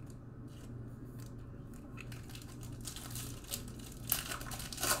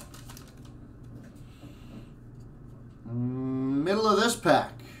 Middle of this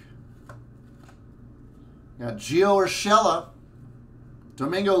pack. Got Gio Urshela,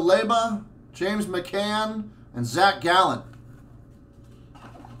 Domingo Leyba, James McCann, and Zach Gallen.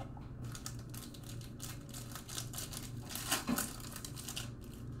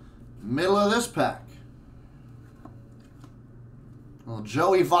 Middle of this pack. Well,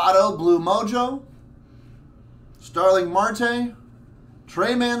 Joey Votto, Blue Mojo, Starling Marte,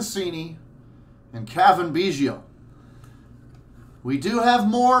 Trey Mancini, and Kevin Biggio. We do have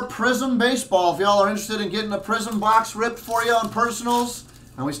more Prism Baseball if y'all are interested in getting a Prism box ripped for you on personals.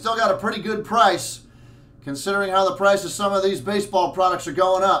 And we still got a pretty good price considering how the price of some of these baseball products are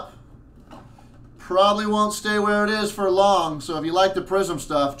going up. Probably won't stay where it is for long, so if you like the Prism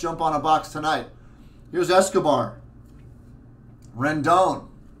stuff, jump on a box tonight. Here's Escobar, Rendon,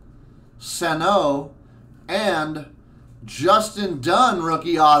 Sano, and Justin Dunn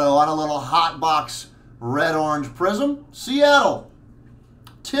rookie auto on a little hot box red-orange Prism. Seattle,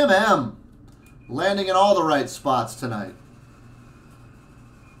 Tim M, landing in all the right spots tonight.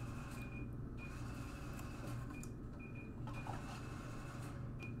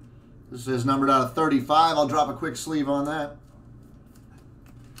 This is numbered out of 35. I'll drop a quick sleeve on that.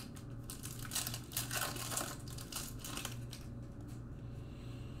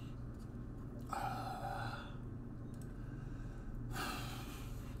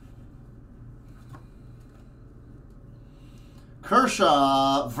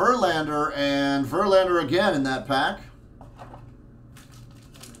 Kershaw, Verlander, and Verlander again in that pack.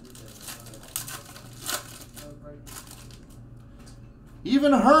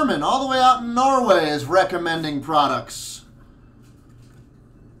 Even Herman, all the way out in Norway, is recommending products.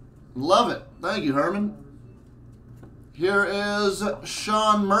 Love it. Thank you, Herman. Here is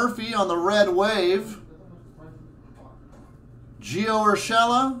Sean Murphy on the red wave. Gio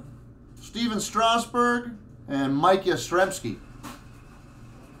Urshela, Steven Strasburg, and Mike Yastrzemski.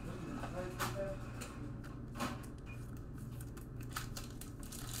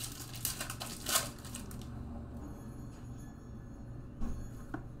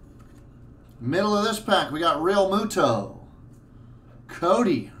 Middle of this pack, we got Real Muto,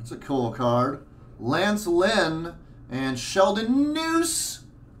 Cody, that's a cool card, Lance Lynn, and Sheldon Noose.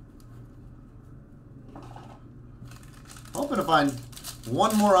 Hoping to find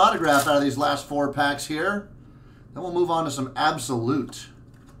one more autograph out of these last 4 packs here. Then we'll move on to some Absolute.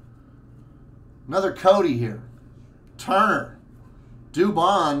 Another Cody here, Turner,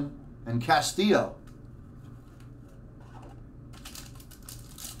 Dubon, and Castillo.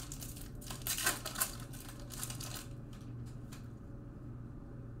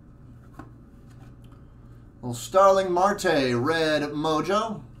 Little Starling Marte, red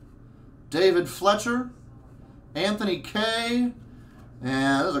mojo. David Fletcher, Anthony Kay,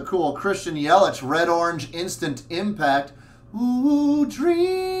 and there's a cool Christian Yelich, red-orange instant impact. Ooh,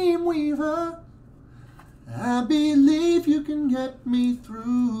 Dreamweaver, I believe you can get me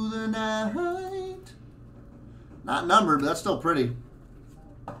through the night. Not numbered, but that's still pretty.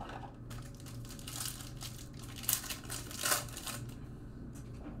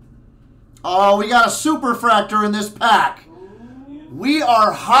 Oh, we got a Superfractor in this pack. We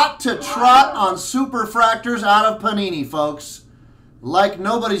are hot to trot on Superfractors out of Panini, folks. Like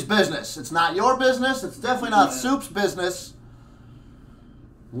nobody's business. It's not your business. It's definitely not Soup's business.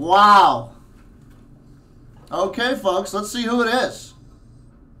 Wow. Okay, folks, let's see who it is.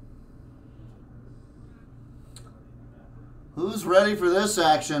 Who's ready for this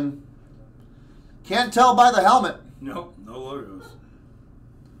action? Can't tell by the helmet. Nope, no logos.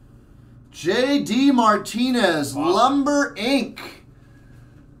 J.D. Martinez, awesome. Lumber Inc.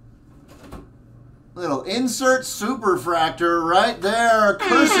 Little insert Superfractor right there.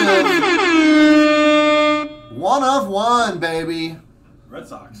 Cursive. 1 of 1, baby. Red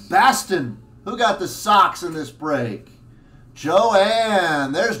Sox. Baston. Who got the Sox in this break?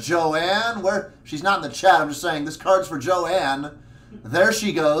 Joanne. There's Joanne. Where? She's not in the chat. I'm just saying this card's for Joanne. There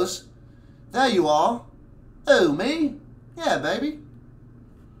she goes. There you are. Oh, me? Yeah, baby.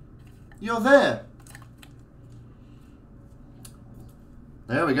 You're there.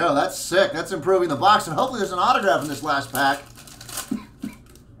 There we go. That's sick. That's improving the box. And hopefully there's an autograph in this last pack.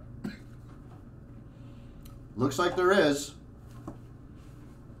 Looks like there is.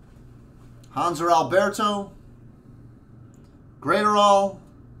 Hanser Alberto, Graterol,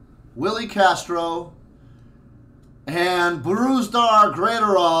 Willie Castro, and Brusdar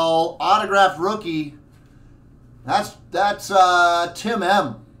Graterol, autographed rookie. That's Tim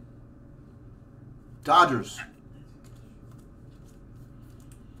M. Dodgers.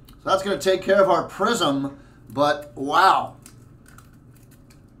 So that's going to take care of our Prism, but wow.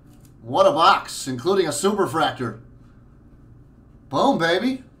 What a box, including a Superfractor. Boom,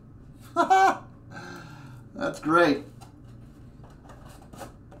 baby. That's great.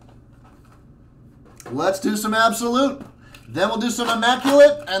 Let's do some Absolute. Then we'll do some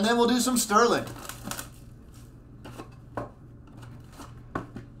Immaculate, and then we'll do some Sterling.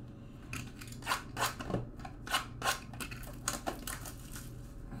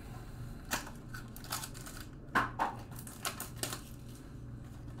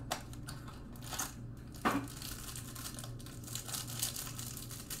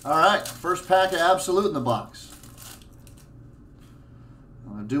 All right, first pack of Absolute in the box.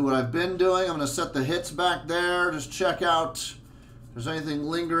 I'm going to do what I've been doing. I'm going to set the hits back there. Just check out if there's anything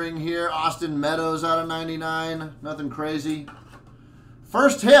lingering here. Austin Meadows out of 99. Nothing crazy.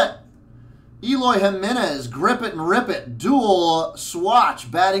 First hit, Eloy Jimenez, Grip It and Rip It. Dual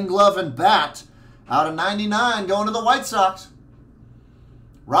swatch, batting glove and bat. Out of 99, going to the White Sox.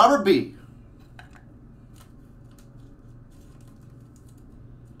 Robert B.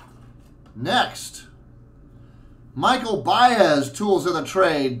 Next, Michael Baez, Tools of the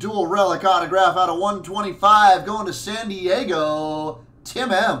Trade, dual relic autograph out of 125, going to San Diego,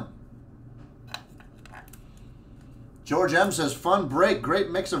 Tim M. George M says, fun break,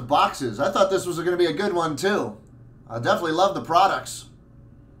 great mix of boxes. I thought this was going to be a good one too. I definitely love the products.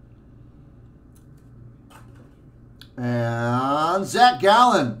 And Zach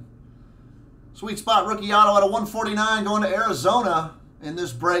Gallen, sweet spot rookie auto out of 149, going to Arizona. And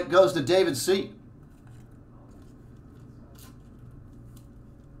this break goes to David C.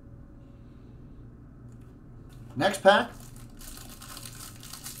 Next pack.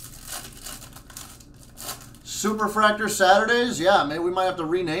 Superfractor Saturdays. Yeah, maybe we might have to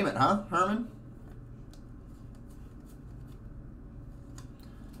rename it, huh, Herman?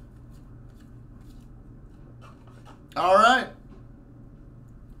 All right.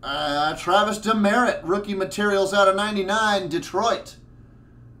 Travis Demerit, rookie materials out of 99, Detroit.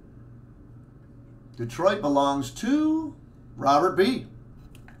 Detroit belongs to Robert B.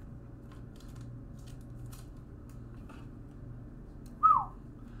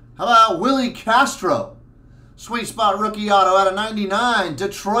 How about Willie Castro? Sweet spot rookie auto out of 99.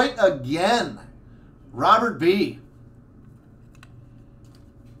 Detroit again. Robert B.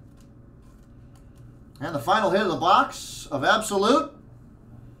 And the final hit of the box of Absolute.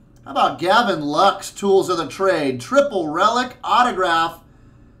 How about Gavin Lux, Tools of the Trade? Triple relic autograph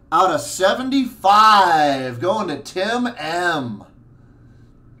out of 75, going to Tim M.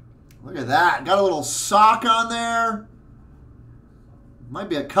 Look at that. Got a little sock on there. Might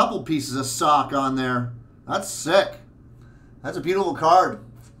be a couple pieces of sock on there. That's sick. That's a beautiful card.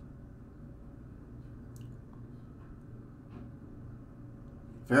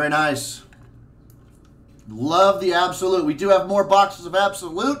 Very nice. Love the Absolute. We do have more boxes of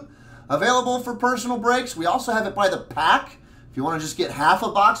Absolute available for personal breaks. We also have it by the pack. If you want to just get half a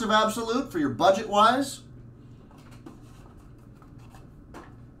box of Absolute for your budget-wise.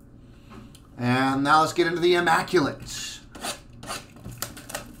 And now let's get into the Immaculate.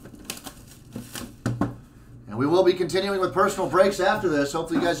 And we will be continuing with personal breaks after this.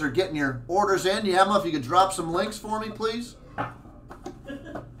 Hopefully you guys are getting your orders in. Yama, if you could drop some links for me, please.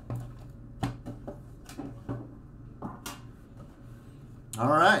 All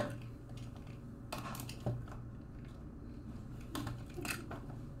right.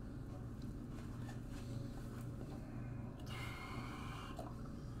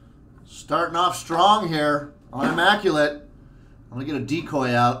 Starting off strong here on Immaculate. I'm going to get a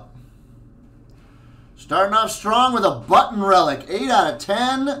decoy out. Starting off strong with a button relic. 8 out of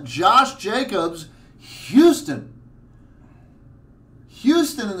 10. Josh Jacobs, Houston.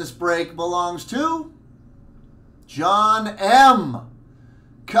 Houston in this break belongs to John M.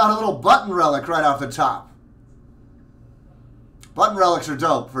 Got a little button relic right off the top. Button relics are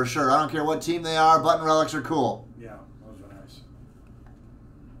dope for sure. I don't care what team they are. Button relics are cool. Yeah, those are nice.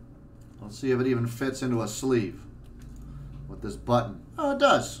 Let's see if it even fits into a sleeve with this button. Oh, it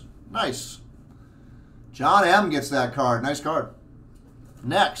does. Nice. John M. gets that card. Nice card.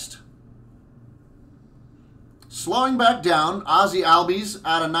 Next. Slowing back down, Ozzie Albies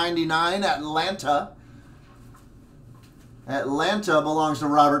out of 99, Atlanta. Atlanta belongs to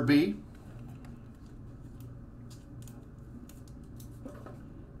Robert B.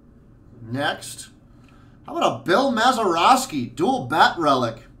 Next. How about a Bill Mazeroski, dual bat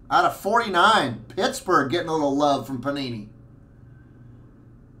relic out of 49. Pittsburgh getting a little love from Panini.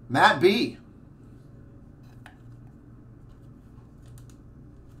 Matt B.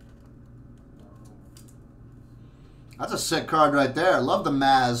 That's a sick card right there. Love the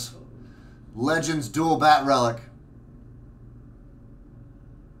Maz. Legends dual bat relic.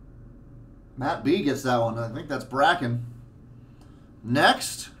 Matt B gets that one. I think that's Bracken.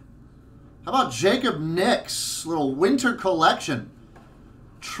 Next, how about Jacob Nix? Little winter collection.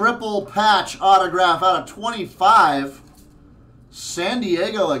 Triple patch autograph out of 25. San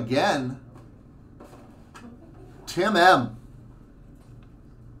Diego again. Tim M.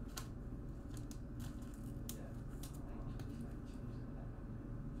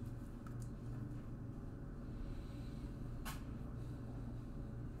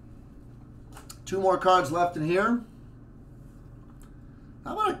 Two more cards left in here.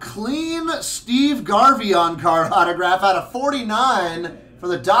 How about a clean Steve Garvey on-card autograph out of 49 for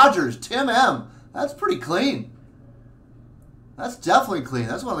the Dodgers? Tim M. That's pretty clean. That's definitely clean.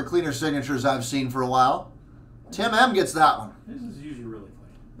 That's one of the cleaner signatures I've seen for a while. Tim M. gets that one. This is usually really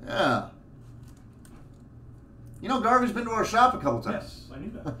clean. Yeah. You know Garvey's been to our shop a couple times. Yes, I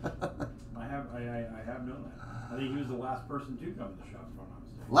knew that. I have known that. I think he was the last person to come to the shop, if I'm not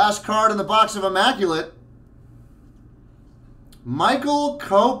mistaken. Last card in the box of Immaculate. Michael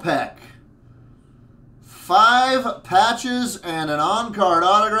Kopech. 5 patches and an on-card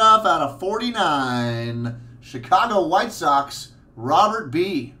autograph out of 49. Chicago White Sox, Robert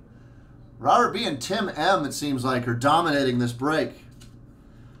B. Robert B and Tim M, it seems like, are dominating this break.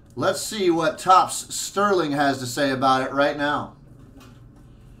 Let's see what Topps Sterling has to say about it right now.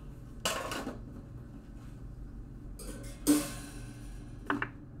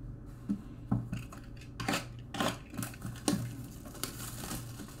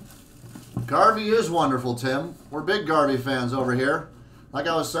 Garvey is wonderful, Tim. We're big Garvey fans over here. Like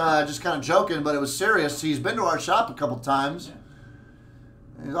I was just kind of joking, but it was serious. He's been to our shop a couple times.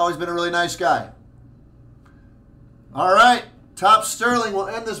 He's always been a really nice guy. All right, Topps Sterling will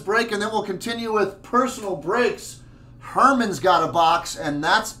end this break, and then we'll continue with personal breaks. Herman's got a box, and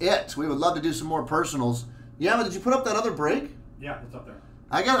that's it. We would love to do some more personals. Yeah, but did you put up that other break? Yeah, it's up there.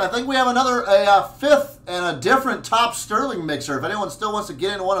 I think we have a fifth and a different Topps Sterling mixer. If anyone still wants to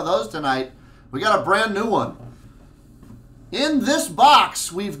get into one of those tonight, we got a brand new one. In this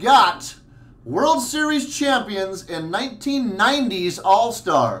box, we've got World Series champions and 1990s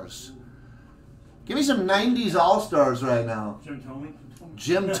All-Stars. Give me some 90s All-Stars right now. Jim Thome?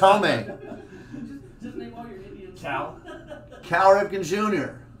 Jim Thome. Just name all your Indians. Cal? Cal Ripken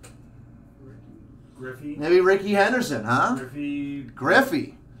Jr. Griffey? Maybe Ricky Henderson, huh?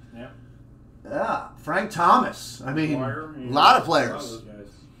 Griffey? Yeah. Yeah. Frank Thomas. I mean, Dwyer, a lot of A players. lot of those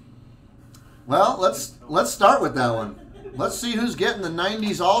guys. Well, let's start with that one. Let's see who's getting the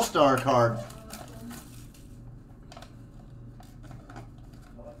 90s All-Star card.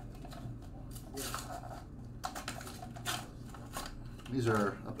 These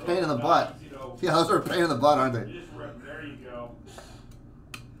are a pain in the butt. Yeah, those are a pain in the butt, aren't they? There you go.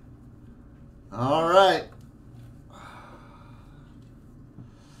 All right.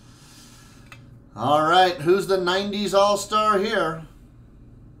 All right, who's the 90s All-Star here?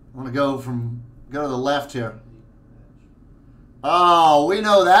 I want to go to the left here. Oh, we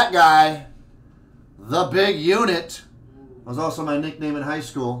know that guy. The Big Unit. That was also my nickname in high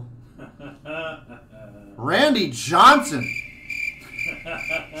school. Randy Johnson.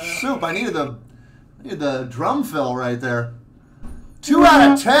 Soup, I needed the drum fill right there. 2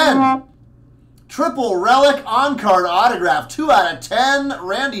 out of 10. Triple relic on-card autograph. 2 out of 10.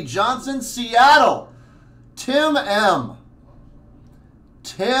 Randy Johnson, Seattle. Tim M.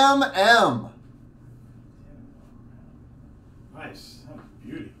 Tim M. Nice. That's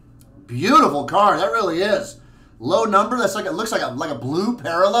beauty. Beautiful card. That really is. Low number. That's like it looks like a blue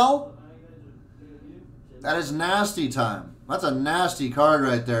parallel. That is nasty time. That's a nasty card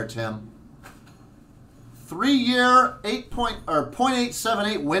right there, Tim. 3-year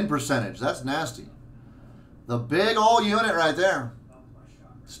 0.878 win percentage. That's nasty. The big old unit right there.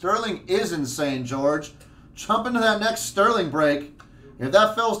 Sterling is insane, George. Jump into that next Sterling break. If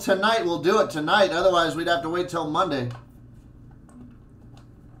that fills tonight, we'll do it tonight. Otherwise, we'd have to wait till Monday.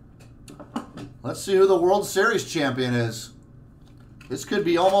 Let's see who the World Series champion is. This could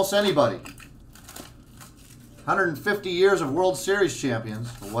be almost anybody. 150 years of World Series champions,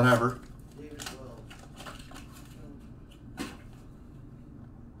 or whatever.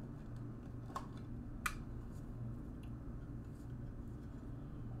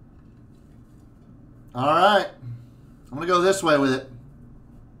 All right. I'm going to go this way with it.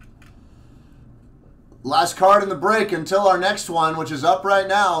 Last card in the break until our next one, which is up right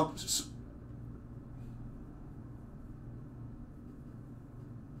now.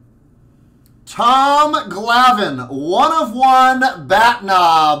 Tom Glavine, 1/1 bat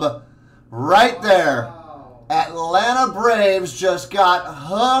knob right there. Atlanta Braves just got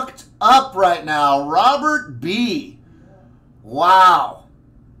hooked up right now. Robert B. Wow.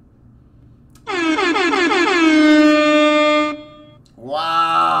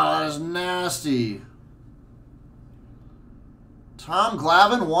 Wow, that is nasty. Tom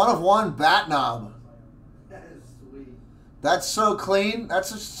Glavine, 1/1 bat knob. That is sweet. That's so clean.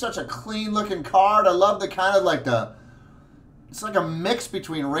 That's such a clean looking card. I love the kind of like it's like a mix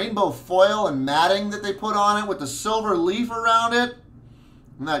between rainbow foil and matting that they put on it with the silver leaf around it.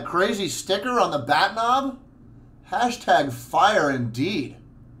 And that crazy sticker on the bat knob. Hashtag fire indeed.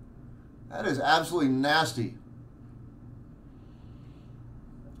 That is absolutely nasty.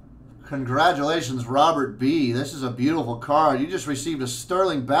 Congratulations, Robert B. This is a beautiful card. You just received a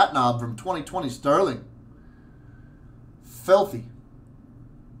Sterling bat knob from 2020 Sterling. Filthy.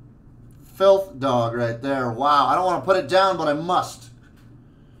 Filth dog right there. Wow. I don't want to put it down, but I must.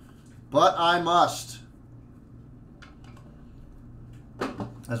 But I must.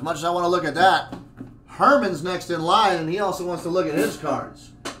 As much as I want to look at that, Herman's next in line, and he also wants to look at his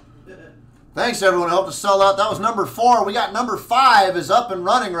cards. Thanks, everyone. I hope to sell out. That was number 4. We got number 5 is up and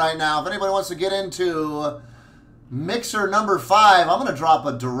running right now. If anybody wants to get into Mixer number 5, I'm going to drop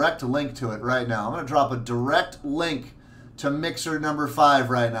a direct link to it right now. I'm going to drop a direct link to Mixer number 5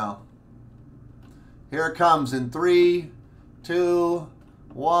 right now. Here it comes in 3, 2,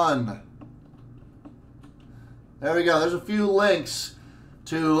 1. There we go. There's a few links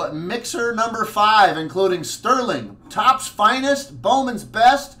to Mixer number 5, including Sterling, Topps Finest, Bowman's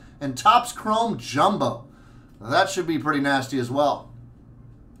Best, and Topps Chrome Jumbo. That should be pretty nasty as well.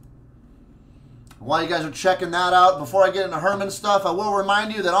 While you guys are checking that out, before I get into Herman stuff, I will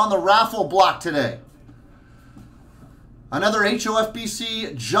remind you that on the raffle block today, another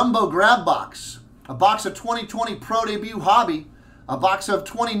HOFBC Jumbo Grab Box, a box of 2020 Pro Debut Hobby, a box of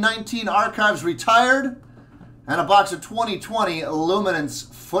 2019 Archives Retired, and a box of 2020 Luminance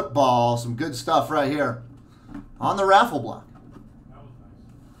Football. Some good stuff right here on the raffle block.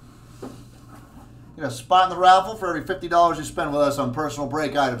 Get a spot in the raffle for every $50 you spend with us on personal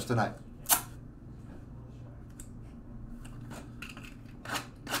break items tonight.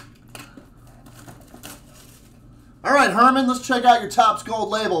 All right, Herman, let's check out your Topps Gold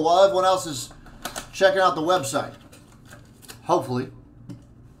label while everyone else is checking out the website. Hopefully.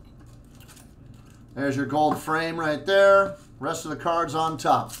 There's your gold frame right there. Rest of the cards on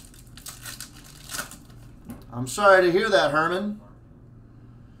top. I'm sorry to hear that, Herman.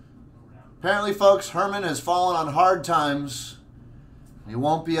 Apparently, folks, Herman has fallen on hard times. He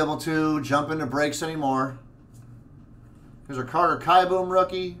won't be able to jump into breaks anymore. Here's our Carter Kieboom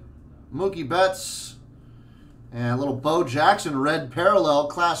rookie, Mookie Betts, and a little Bo Jackson red parallel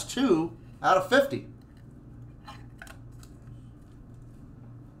class 2 out of 50.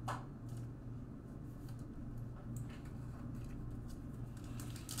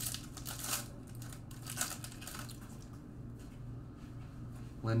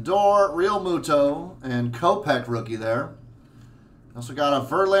 Lindor, Real Muto, and Kopech rookie there. Also got a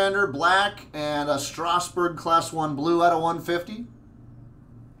Verlander black and a Strasburg Class 1 blue out of 150.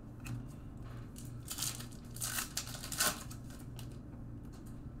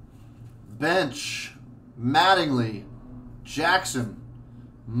 Bench, Mattingly, Jackson,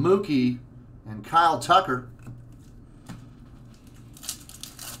 Mookie, and Kyle Tucker.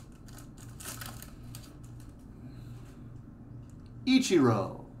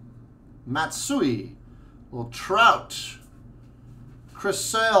 Ichiro, Matsui, little Trout, Chris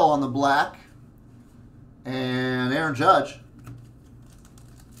Sale on the black, and Aaron Judge.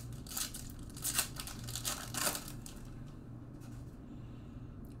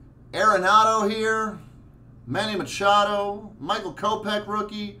 Arenado here, Manny Machado, Michael Kopech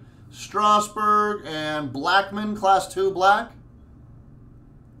rookie, Strasburg, and Blackman, Class 2 black.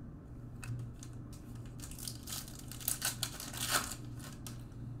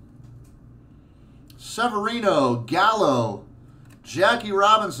 Severino, Gallo, Jackie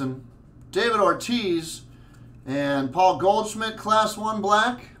Robinson, David Ortiz, and Paul Goldschmidt, Class 1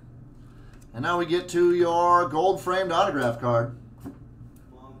 black. And now we get to your gold-framed autograph card.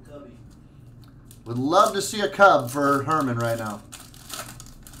 Mom Cubby. Would love to see a Cub for Herman right now.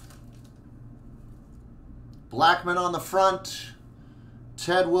 Blackman on the front,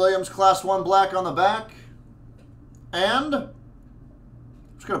 Ted Williams, Class 1 black on the back, and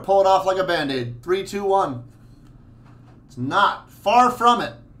just going to pull it off like a Band-Aid. 3, 2, 1. It's not far from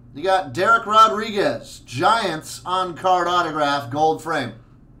it. You got Derek Rodriguez, Giants on-card autograph, gold frame.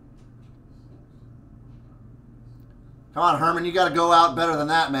 Come on, Herman, you got to go out better than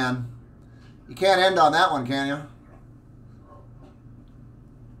that, man. You can't end on that one, can you?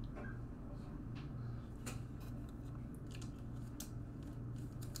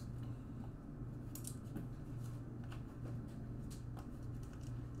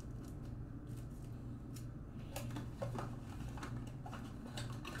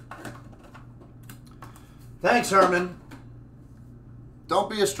 Thanks, Herman. Don't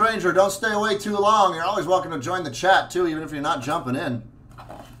be a stranger. Don't stay away too long. You're always welcome to join the chat, too, even if you're not jumping in.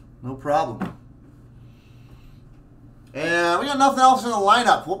 No problem. And we got nothing else in the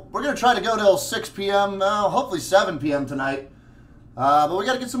lineup. We're going to try to go till 6 p.m., hopefully 7 p.m. tonight. But we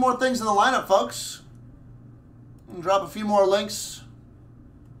got to get some more things in the lineup, folks. Drop a few more links.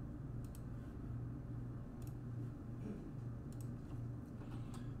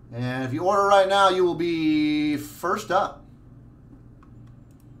 And if you order right now, you will be first up.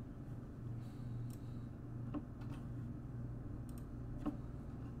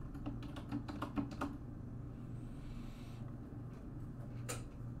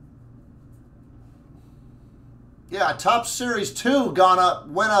 Yeah, Top Series 2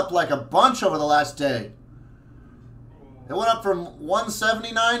 went up like a bunch over the last day. It went up from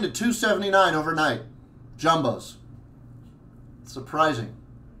 179 to 279 overnight. Jumbos. Surprising.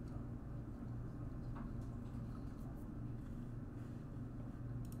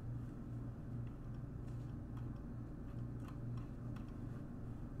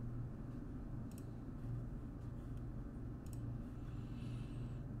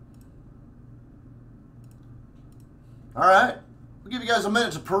 All right. We'll give you guys a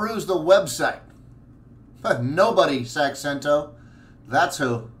minute to peruse the website. Nobody, Saxento. That's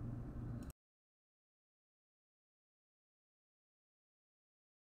who.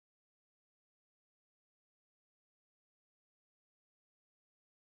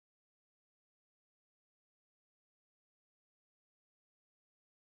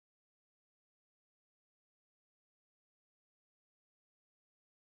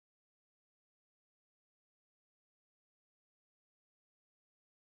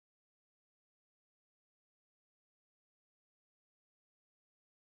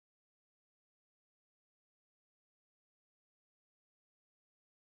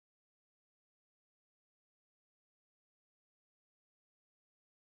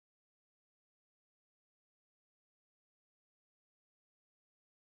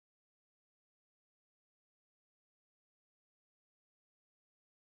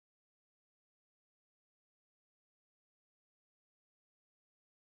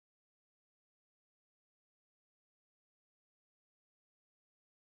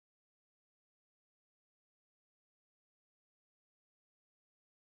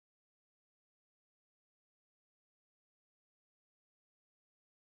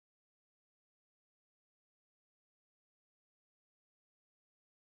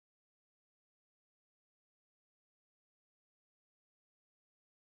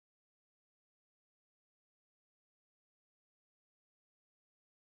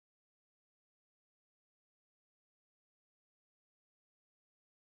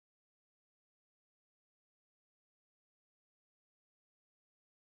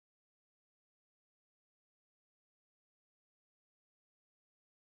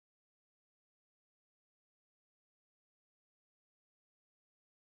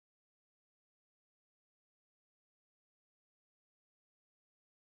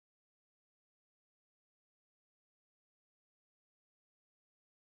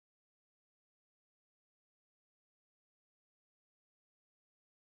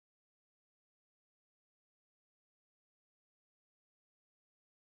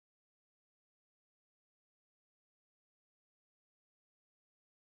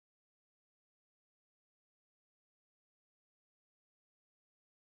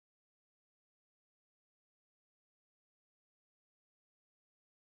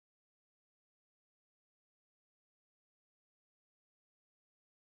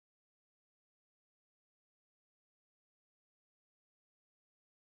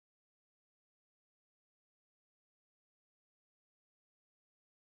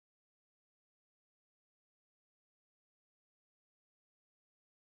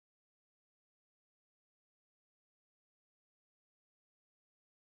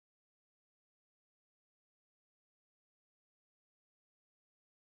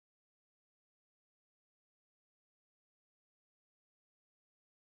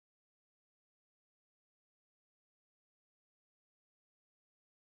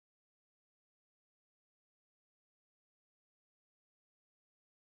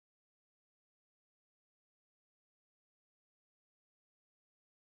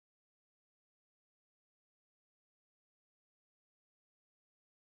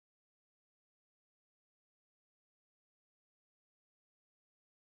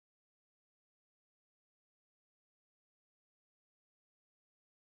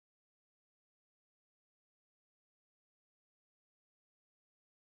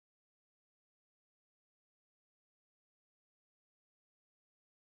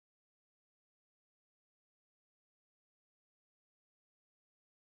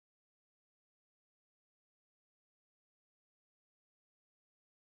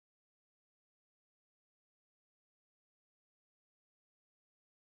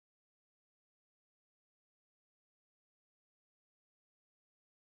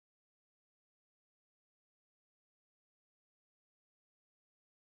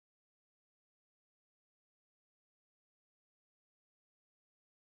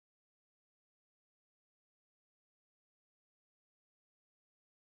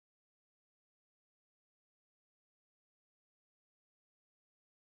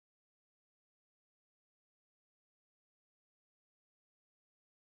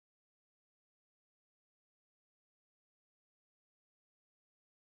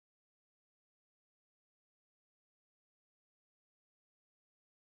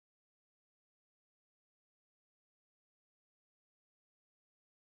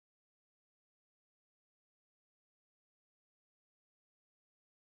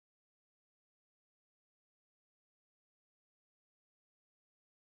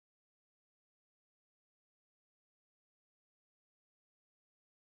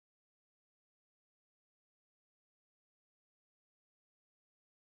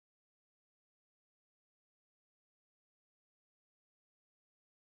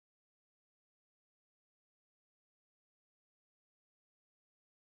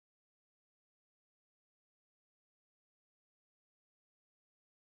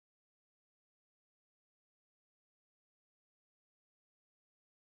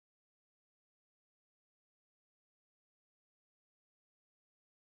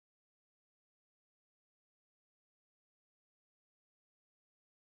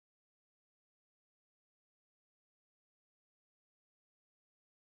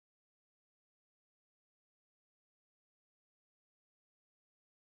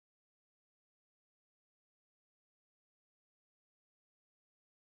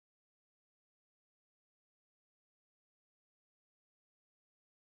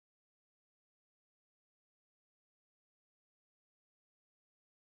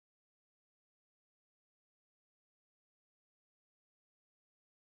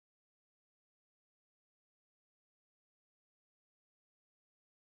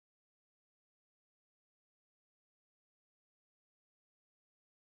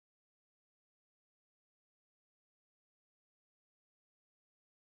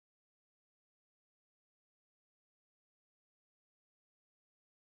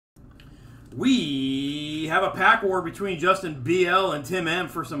 We have a pack war between Justin BL and Tim M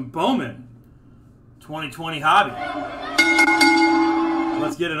for some Bowman 2020 hobby.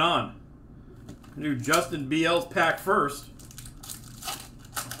 Let's get it on. Do Justin BL's pack first.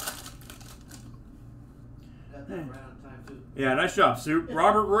 Got that right on time, too. Yeah, nice job, Soup.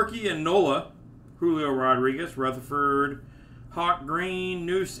 Robert Rookie and Nola. Julio Rodriguez, Rutherford, Hawk Green,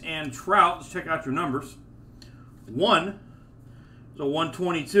 Noose, and Trout. Let's check out your numbers. 1 is a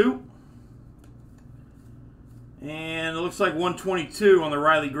 122. And it looks like 122 on the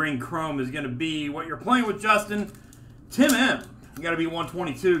Riley Green Chrome is going to be what you're playing with, Justin. Tim M. You got to be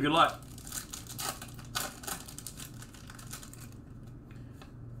 122. Good luck.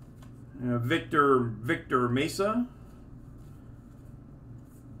 Victor Mesa.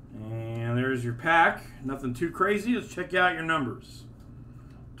 And there's your pack. Nothing too crazy. Let's check out your numbers.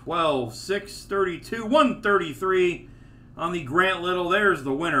 12, 6, 32, 133 on the Grant Little. There's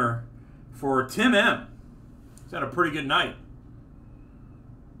the winner for Tim M. He's had a pretty good night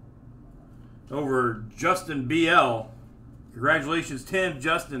over Justin BL. Congratulations, Tim,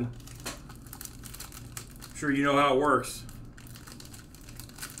 Justin. I'm sure you know how it works.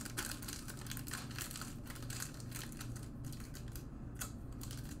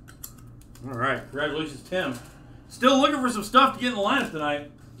 All right, congratulations, Tim. Still looking for some stuff to get in the lineup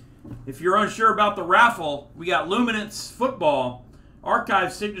tonight. If you're unsure about the raffle, we got Luminance Football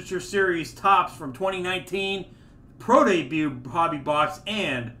Archive Signature Series Tops from 2019, Pro Debut Hobby Box,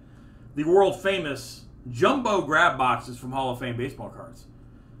 and the world famous Jumbo Grab Boxes from Hall of Fame baseball cards.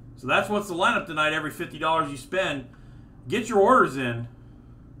 So that's what's the lineup tonight. Every $50 you spend, get your orders in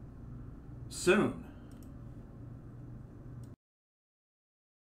soon.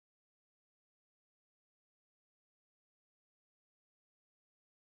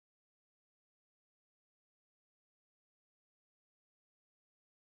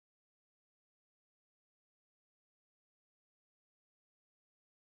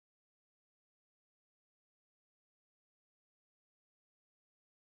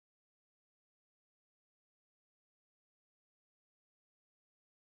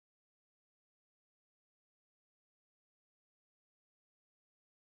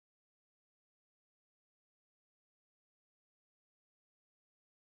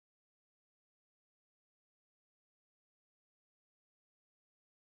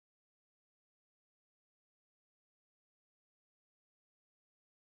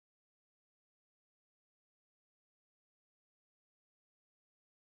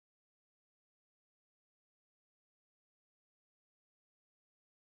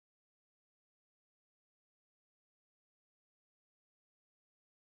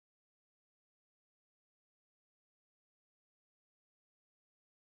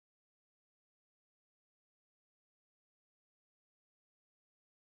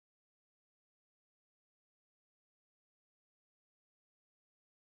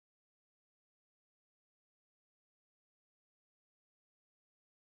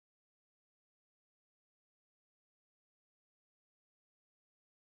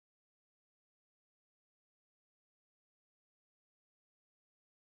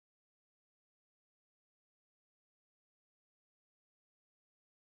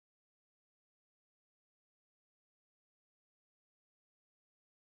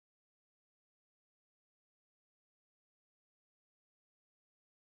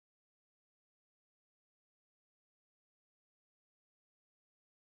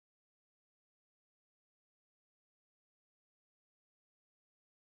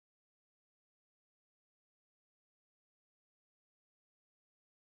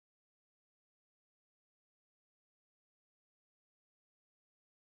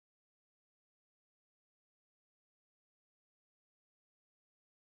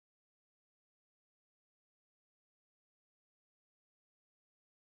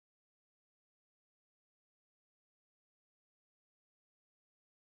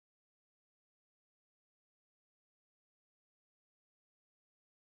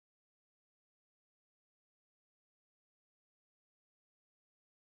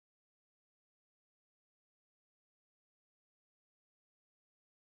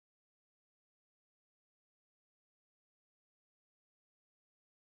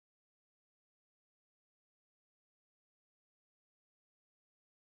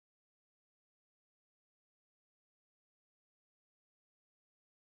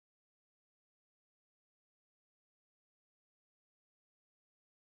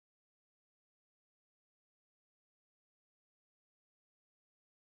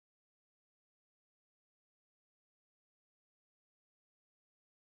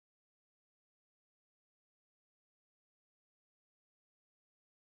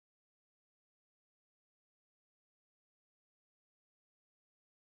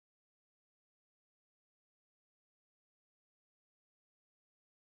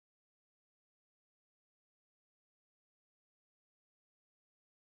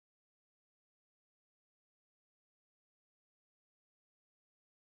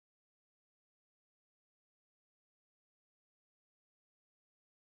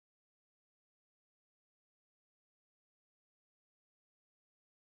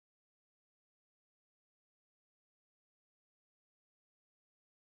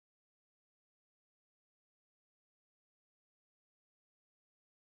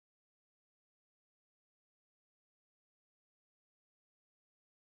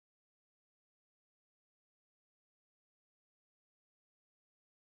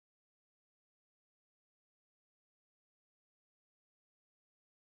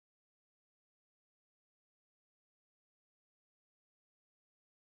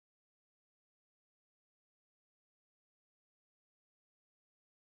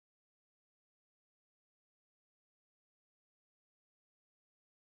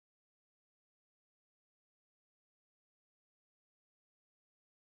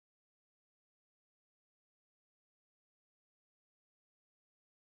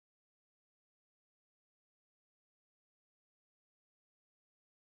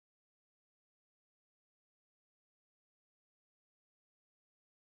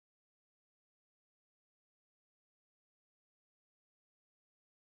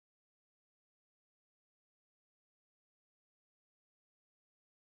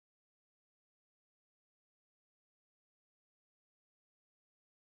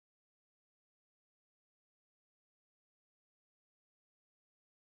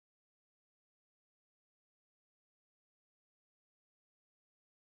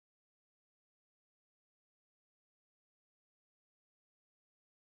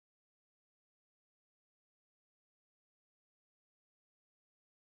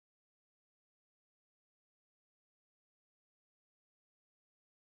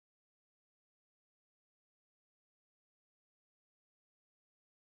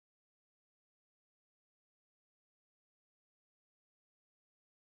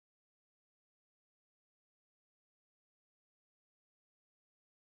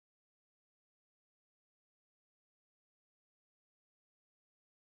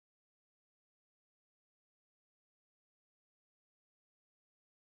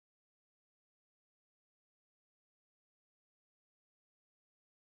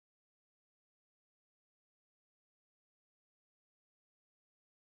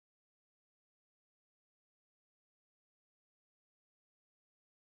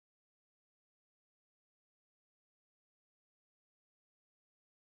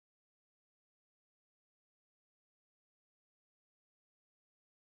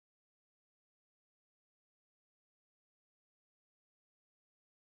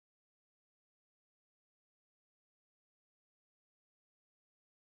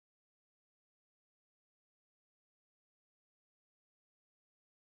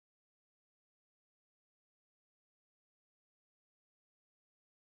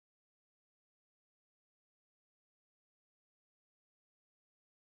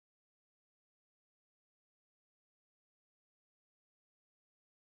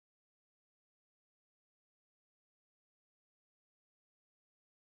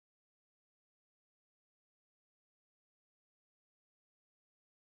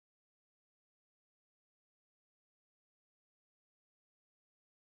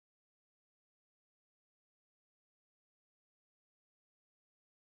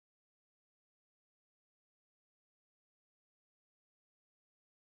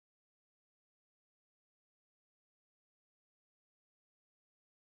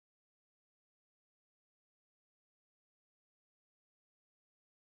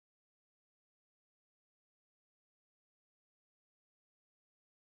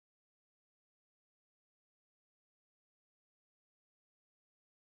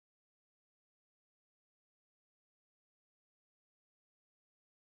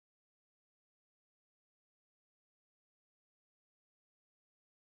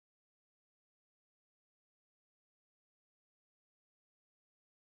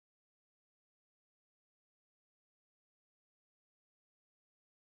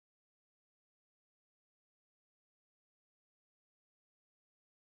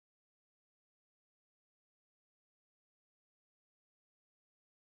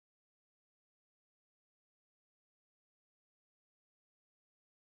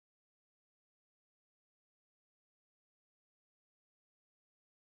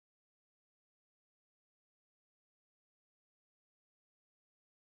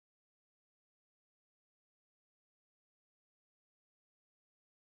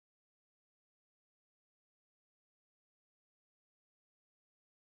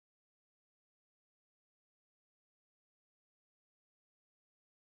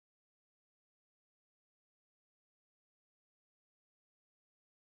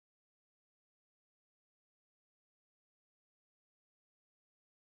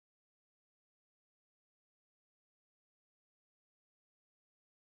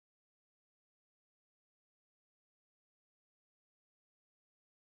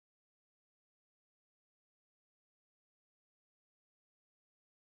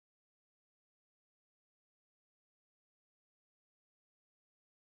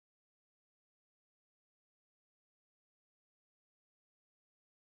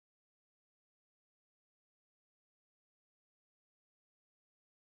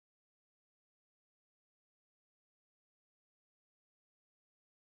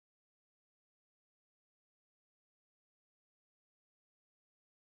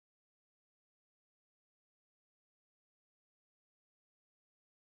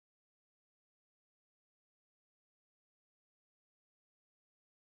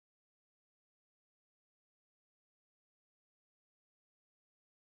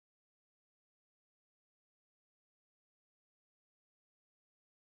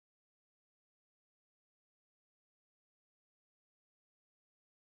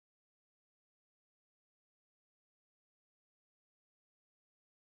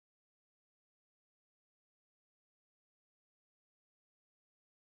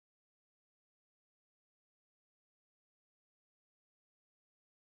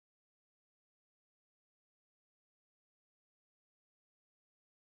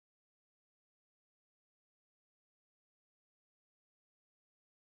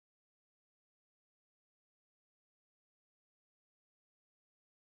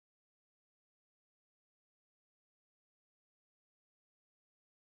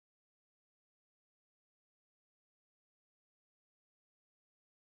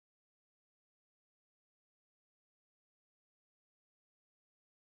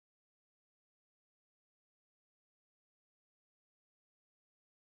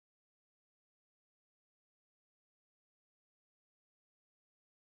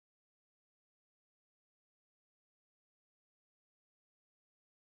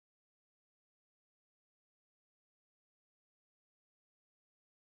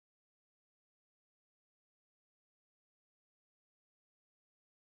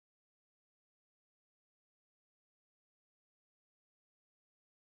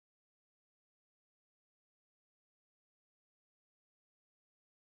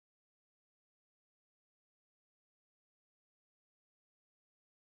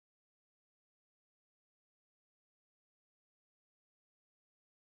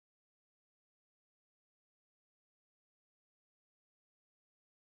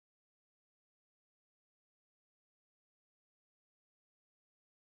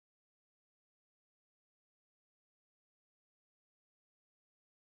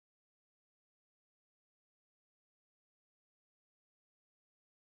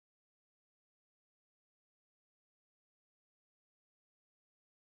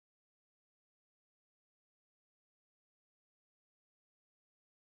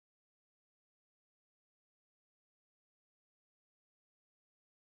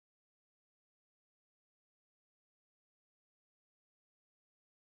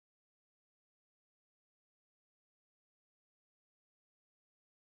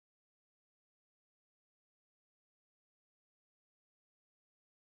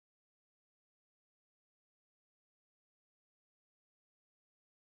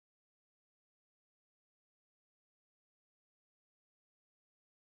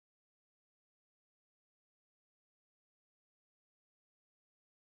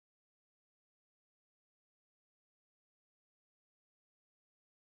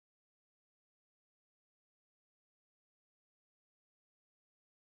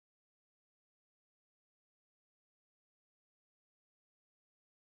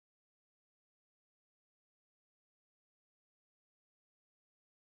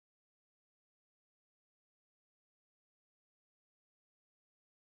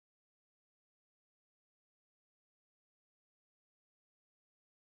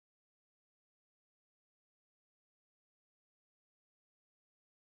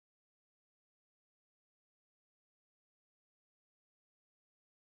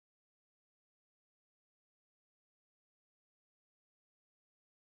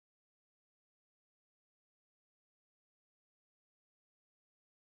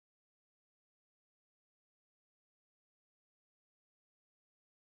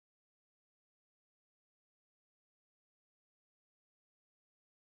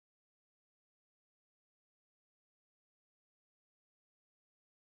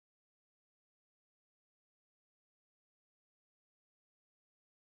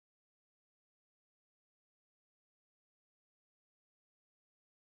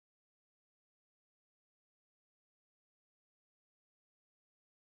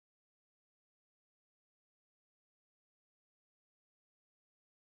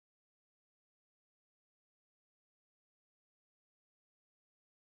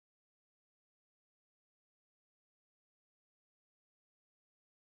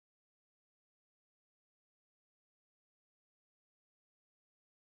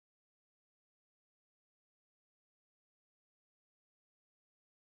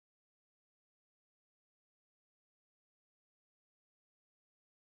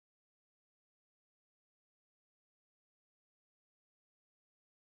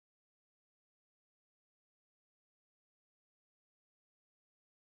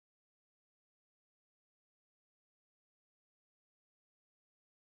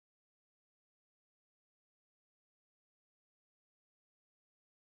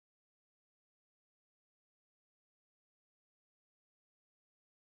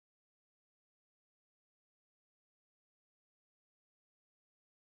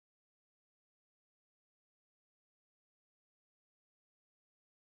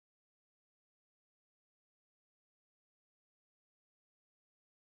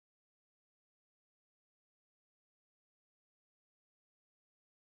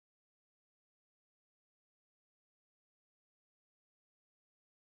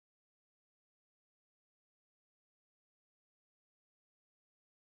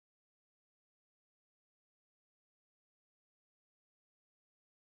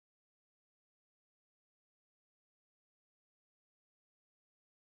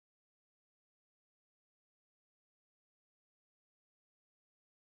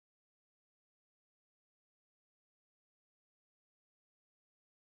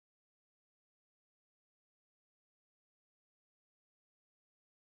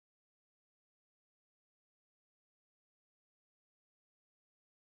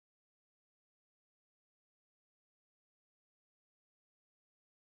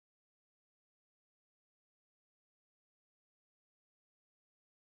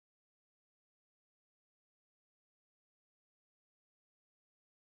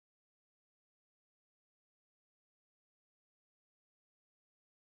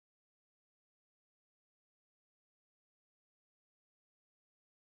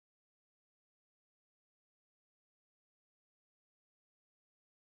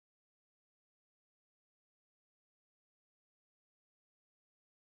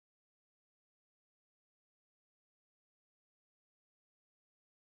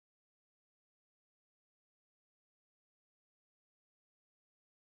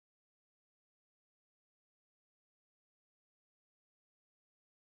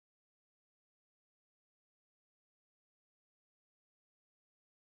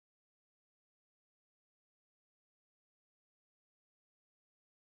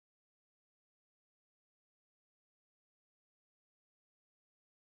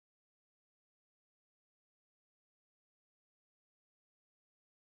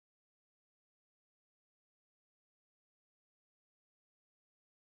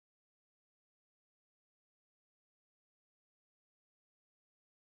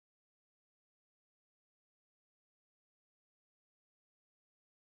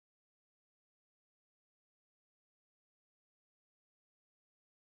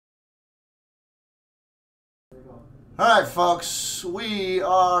 All right, folks, we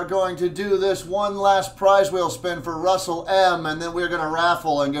are going to do this one last prize wheel spin for Russell M, and then we're going to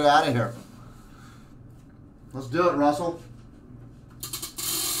raffle and get out of here. Let's do it, Russell.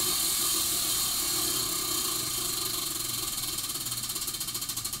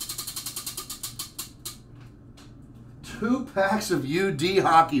 Two packs of UD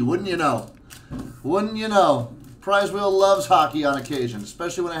hockey, wouldn't you know? Wouldn't you know? Prize wheel loves hockey on occasion,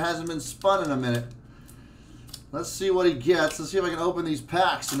 especially when it hasn't been spun in a minute. Let's see what he gets. Let's see if I can open these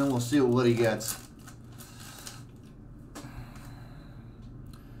packs, and then we'll see what he gets.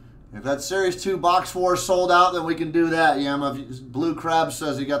 If that Series 2 Box 4 sold out, then we can do that, Yama. Blue Crab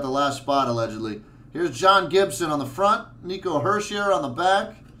says he got the last spot, allegedly. Here's John Gibson on the front. Nico Hershier on the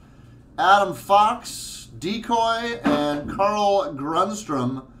back. Adam Fox, Decoy, and Carl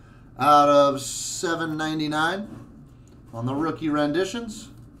Grunstrom out of $7.99 on the rookie renditions.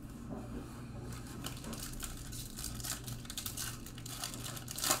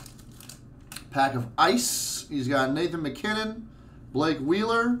 Pack of ice. He's got Nathan McKinnon, Blake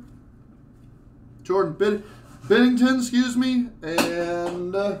Wheeler, Jordan Binnington, excuse me,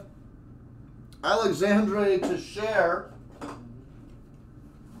 and Alexandre Teixeira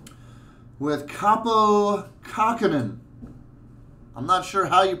with Capo Kakkonen. I'm not sure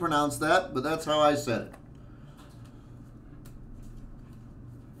how you pronounce that, but that's how I said it.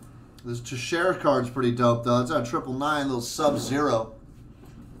 This Teixeira card's pretty dope, though. It's on 999, little Sub-Zero.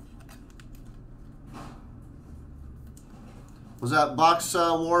 Was that box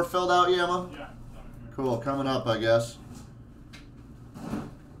war filled out, Yama? Yeah. Cool, coming up, I guess.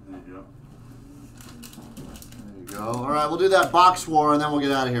 There you go. There you go. All right, we'll do that box war, and then we'll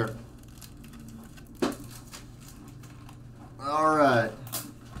get out of here. All right.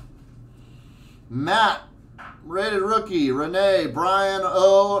 Matt, rated rookie, Renee, Brian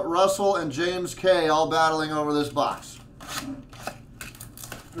O, Russell, and James K all battling over this box.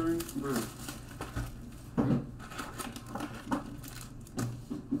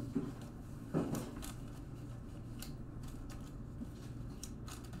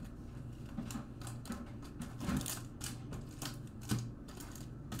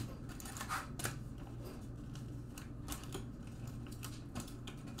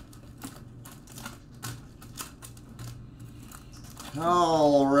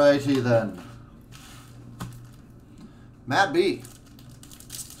 Alrighty then. Matt B,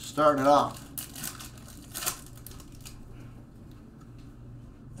 starting it off.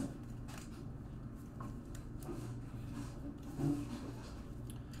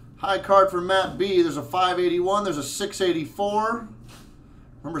 High card for Matt B. There's a 581. There's a 684.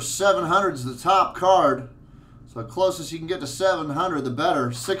 Remember, 700 is the top card. So the closest you can get to 700, the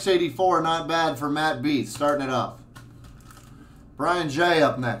better. 684, not bad for Matt B. Starting it off. Brian J.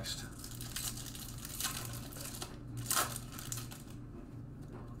 up next.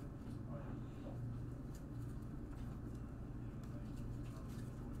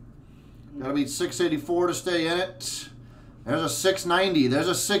 Gotta beat 684 to stay in it. There's a 690. There's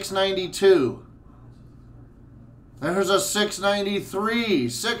a 692. There's a 693.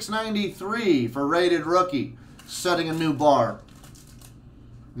 693 for rated rookie. Setting a new bar.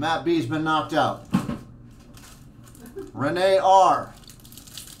 Matt B's been knocked out. Renee R.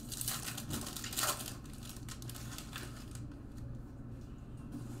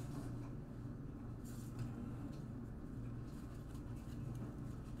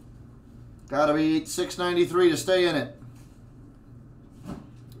 Gotta beat 693 to stay in it.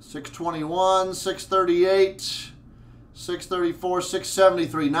 621, 638, 634,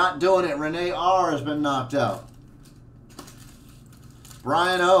 673. Not doing it. Renee R has been knocked out.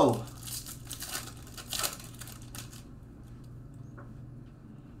 Brian O.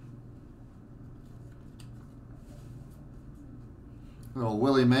 Little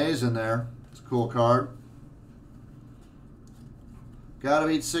Willie Mays in there. It's a cool card. Gotta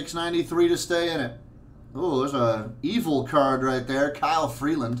beat 693 to stay in it. Oh, there's a evil card right there. Kyle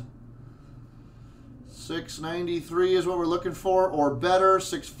Freeland. 693 is what we're looking for, or better.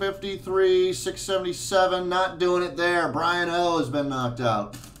 653, 677. Not doing it there. Brian O has been knocked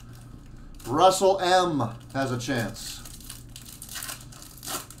out. Russell M has a chance.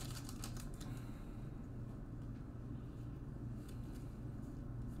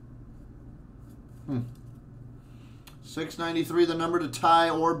 Hmm. 693, the number to tie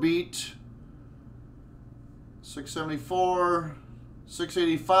or beat. 674,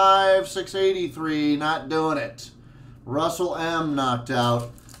 685, 683, not doing it. Russell M knocked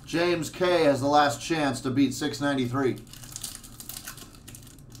out. James K has the last chance to beat 693.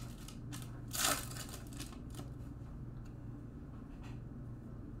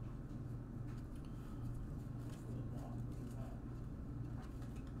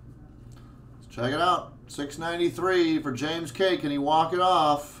 Check it out. $6.93 for James K. Can he walk it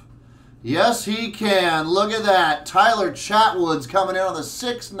off? Yes, he can. Look at that. Tyler Chatwood's coming in on the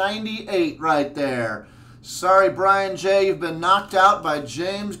 $6.98 right there. Sorry, Brian J. You've been knocked out by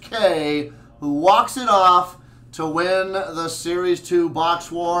James K., who walks it off to win the Series 2 box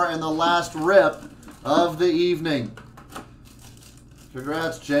war and the last rip of the evening.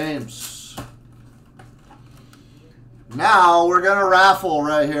 Congrats, James. Now we're going to raffle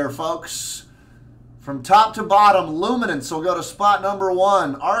right here, folks. From top to bottom, Luminance will go to spot number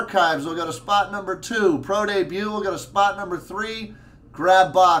 1. Archives will go to spot number 2. Pro Debut will go to spot number 3.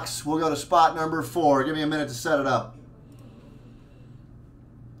 Grab Box will go to spot number 4. Give me a minute to set it up.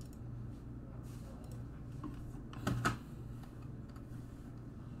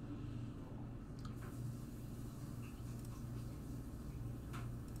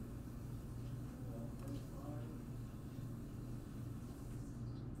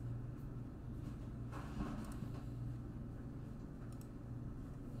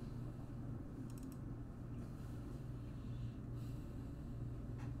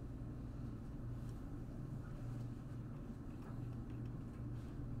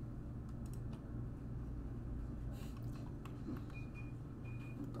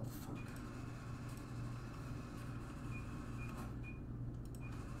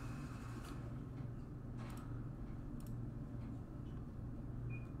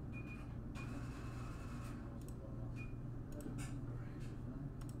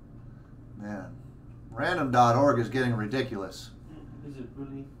 Man, random.org is getting ridiculous. Is it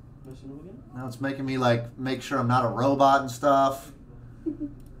really messing up again? Now it's making me like make sure I'm not a robot and stuff.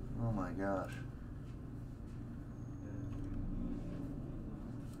 Oh my gosh.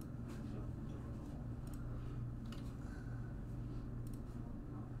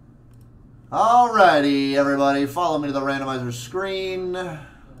 Alrighty, everybody, follow me to the randomizer screen.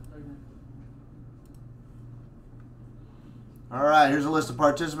 All right, here's a list of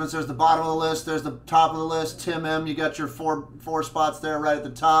participants. There's the bottom of the list. There's the top of the list. Tim M., you got your four spots there right at the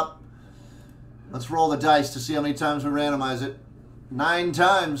top. Let's roll the dice to see how many times we randomize it. 9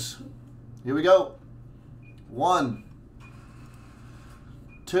 times. Here we go. 1,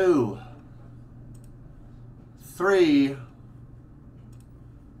 2, 3,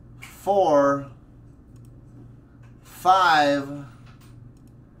 4, 5,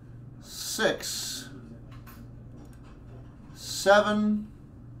 6, 7,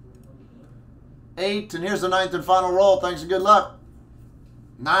 8, and here's the 9th and final roll. Thanks and good luck.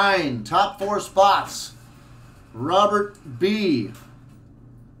 9, top 4 spots. Robert B.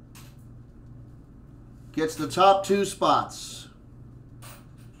 gets the top 2 spots,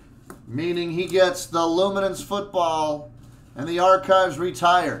 meaning he gets the Luminance football and the Archives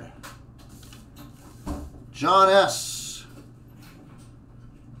retired. John S.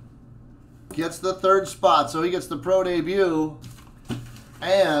 gets the 3rd spot, so he gets the Pro Debut.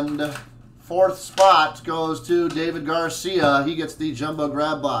 And 4th spot goes to David Garcia. He gets the Jumbo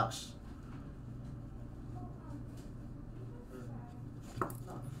Grab Box.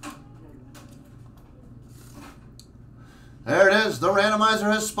 There it is. The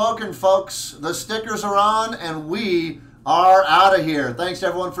randomizer has spoken, folks. The stickers are on, and we are out of here. Thanks,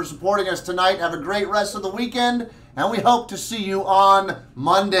 everyone, for supporting us tonight. Have a great rest of the weekend, and we hope to see you on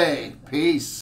Monday. Peace.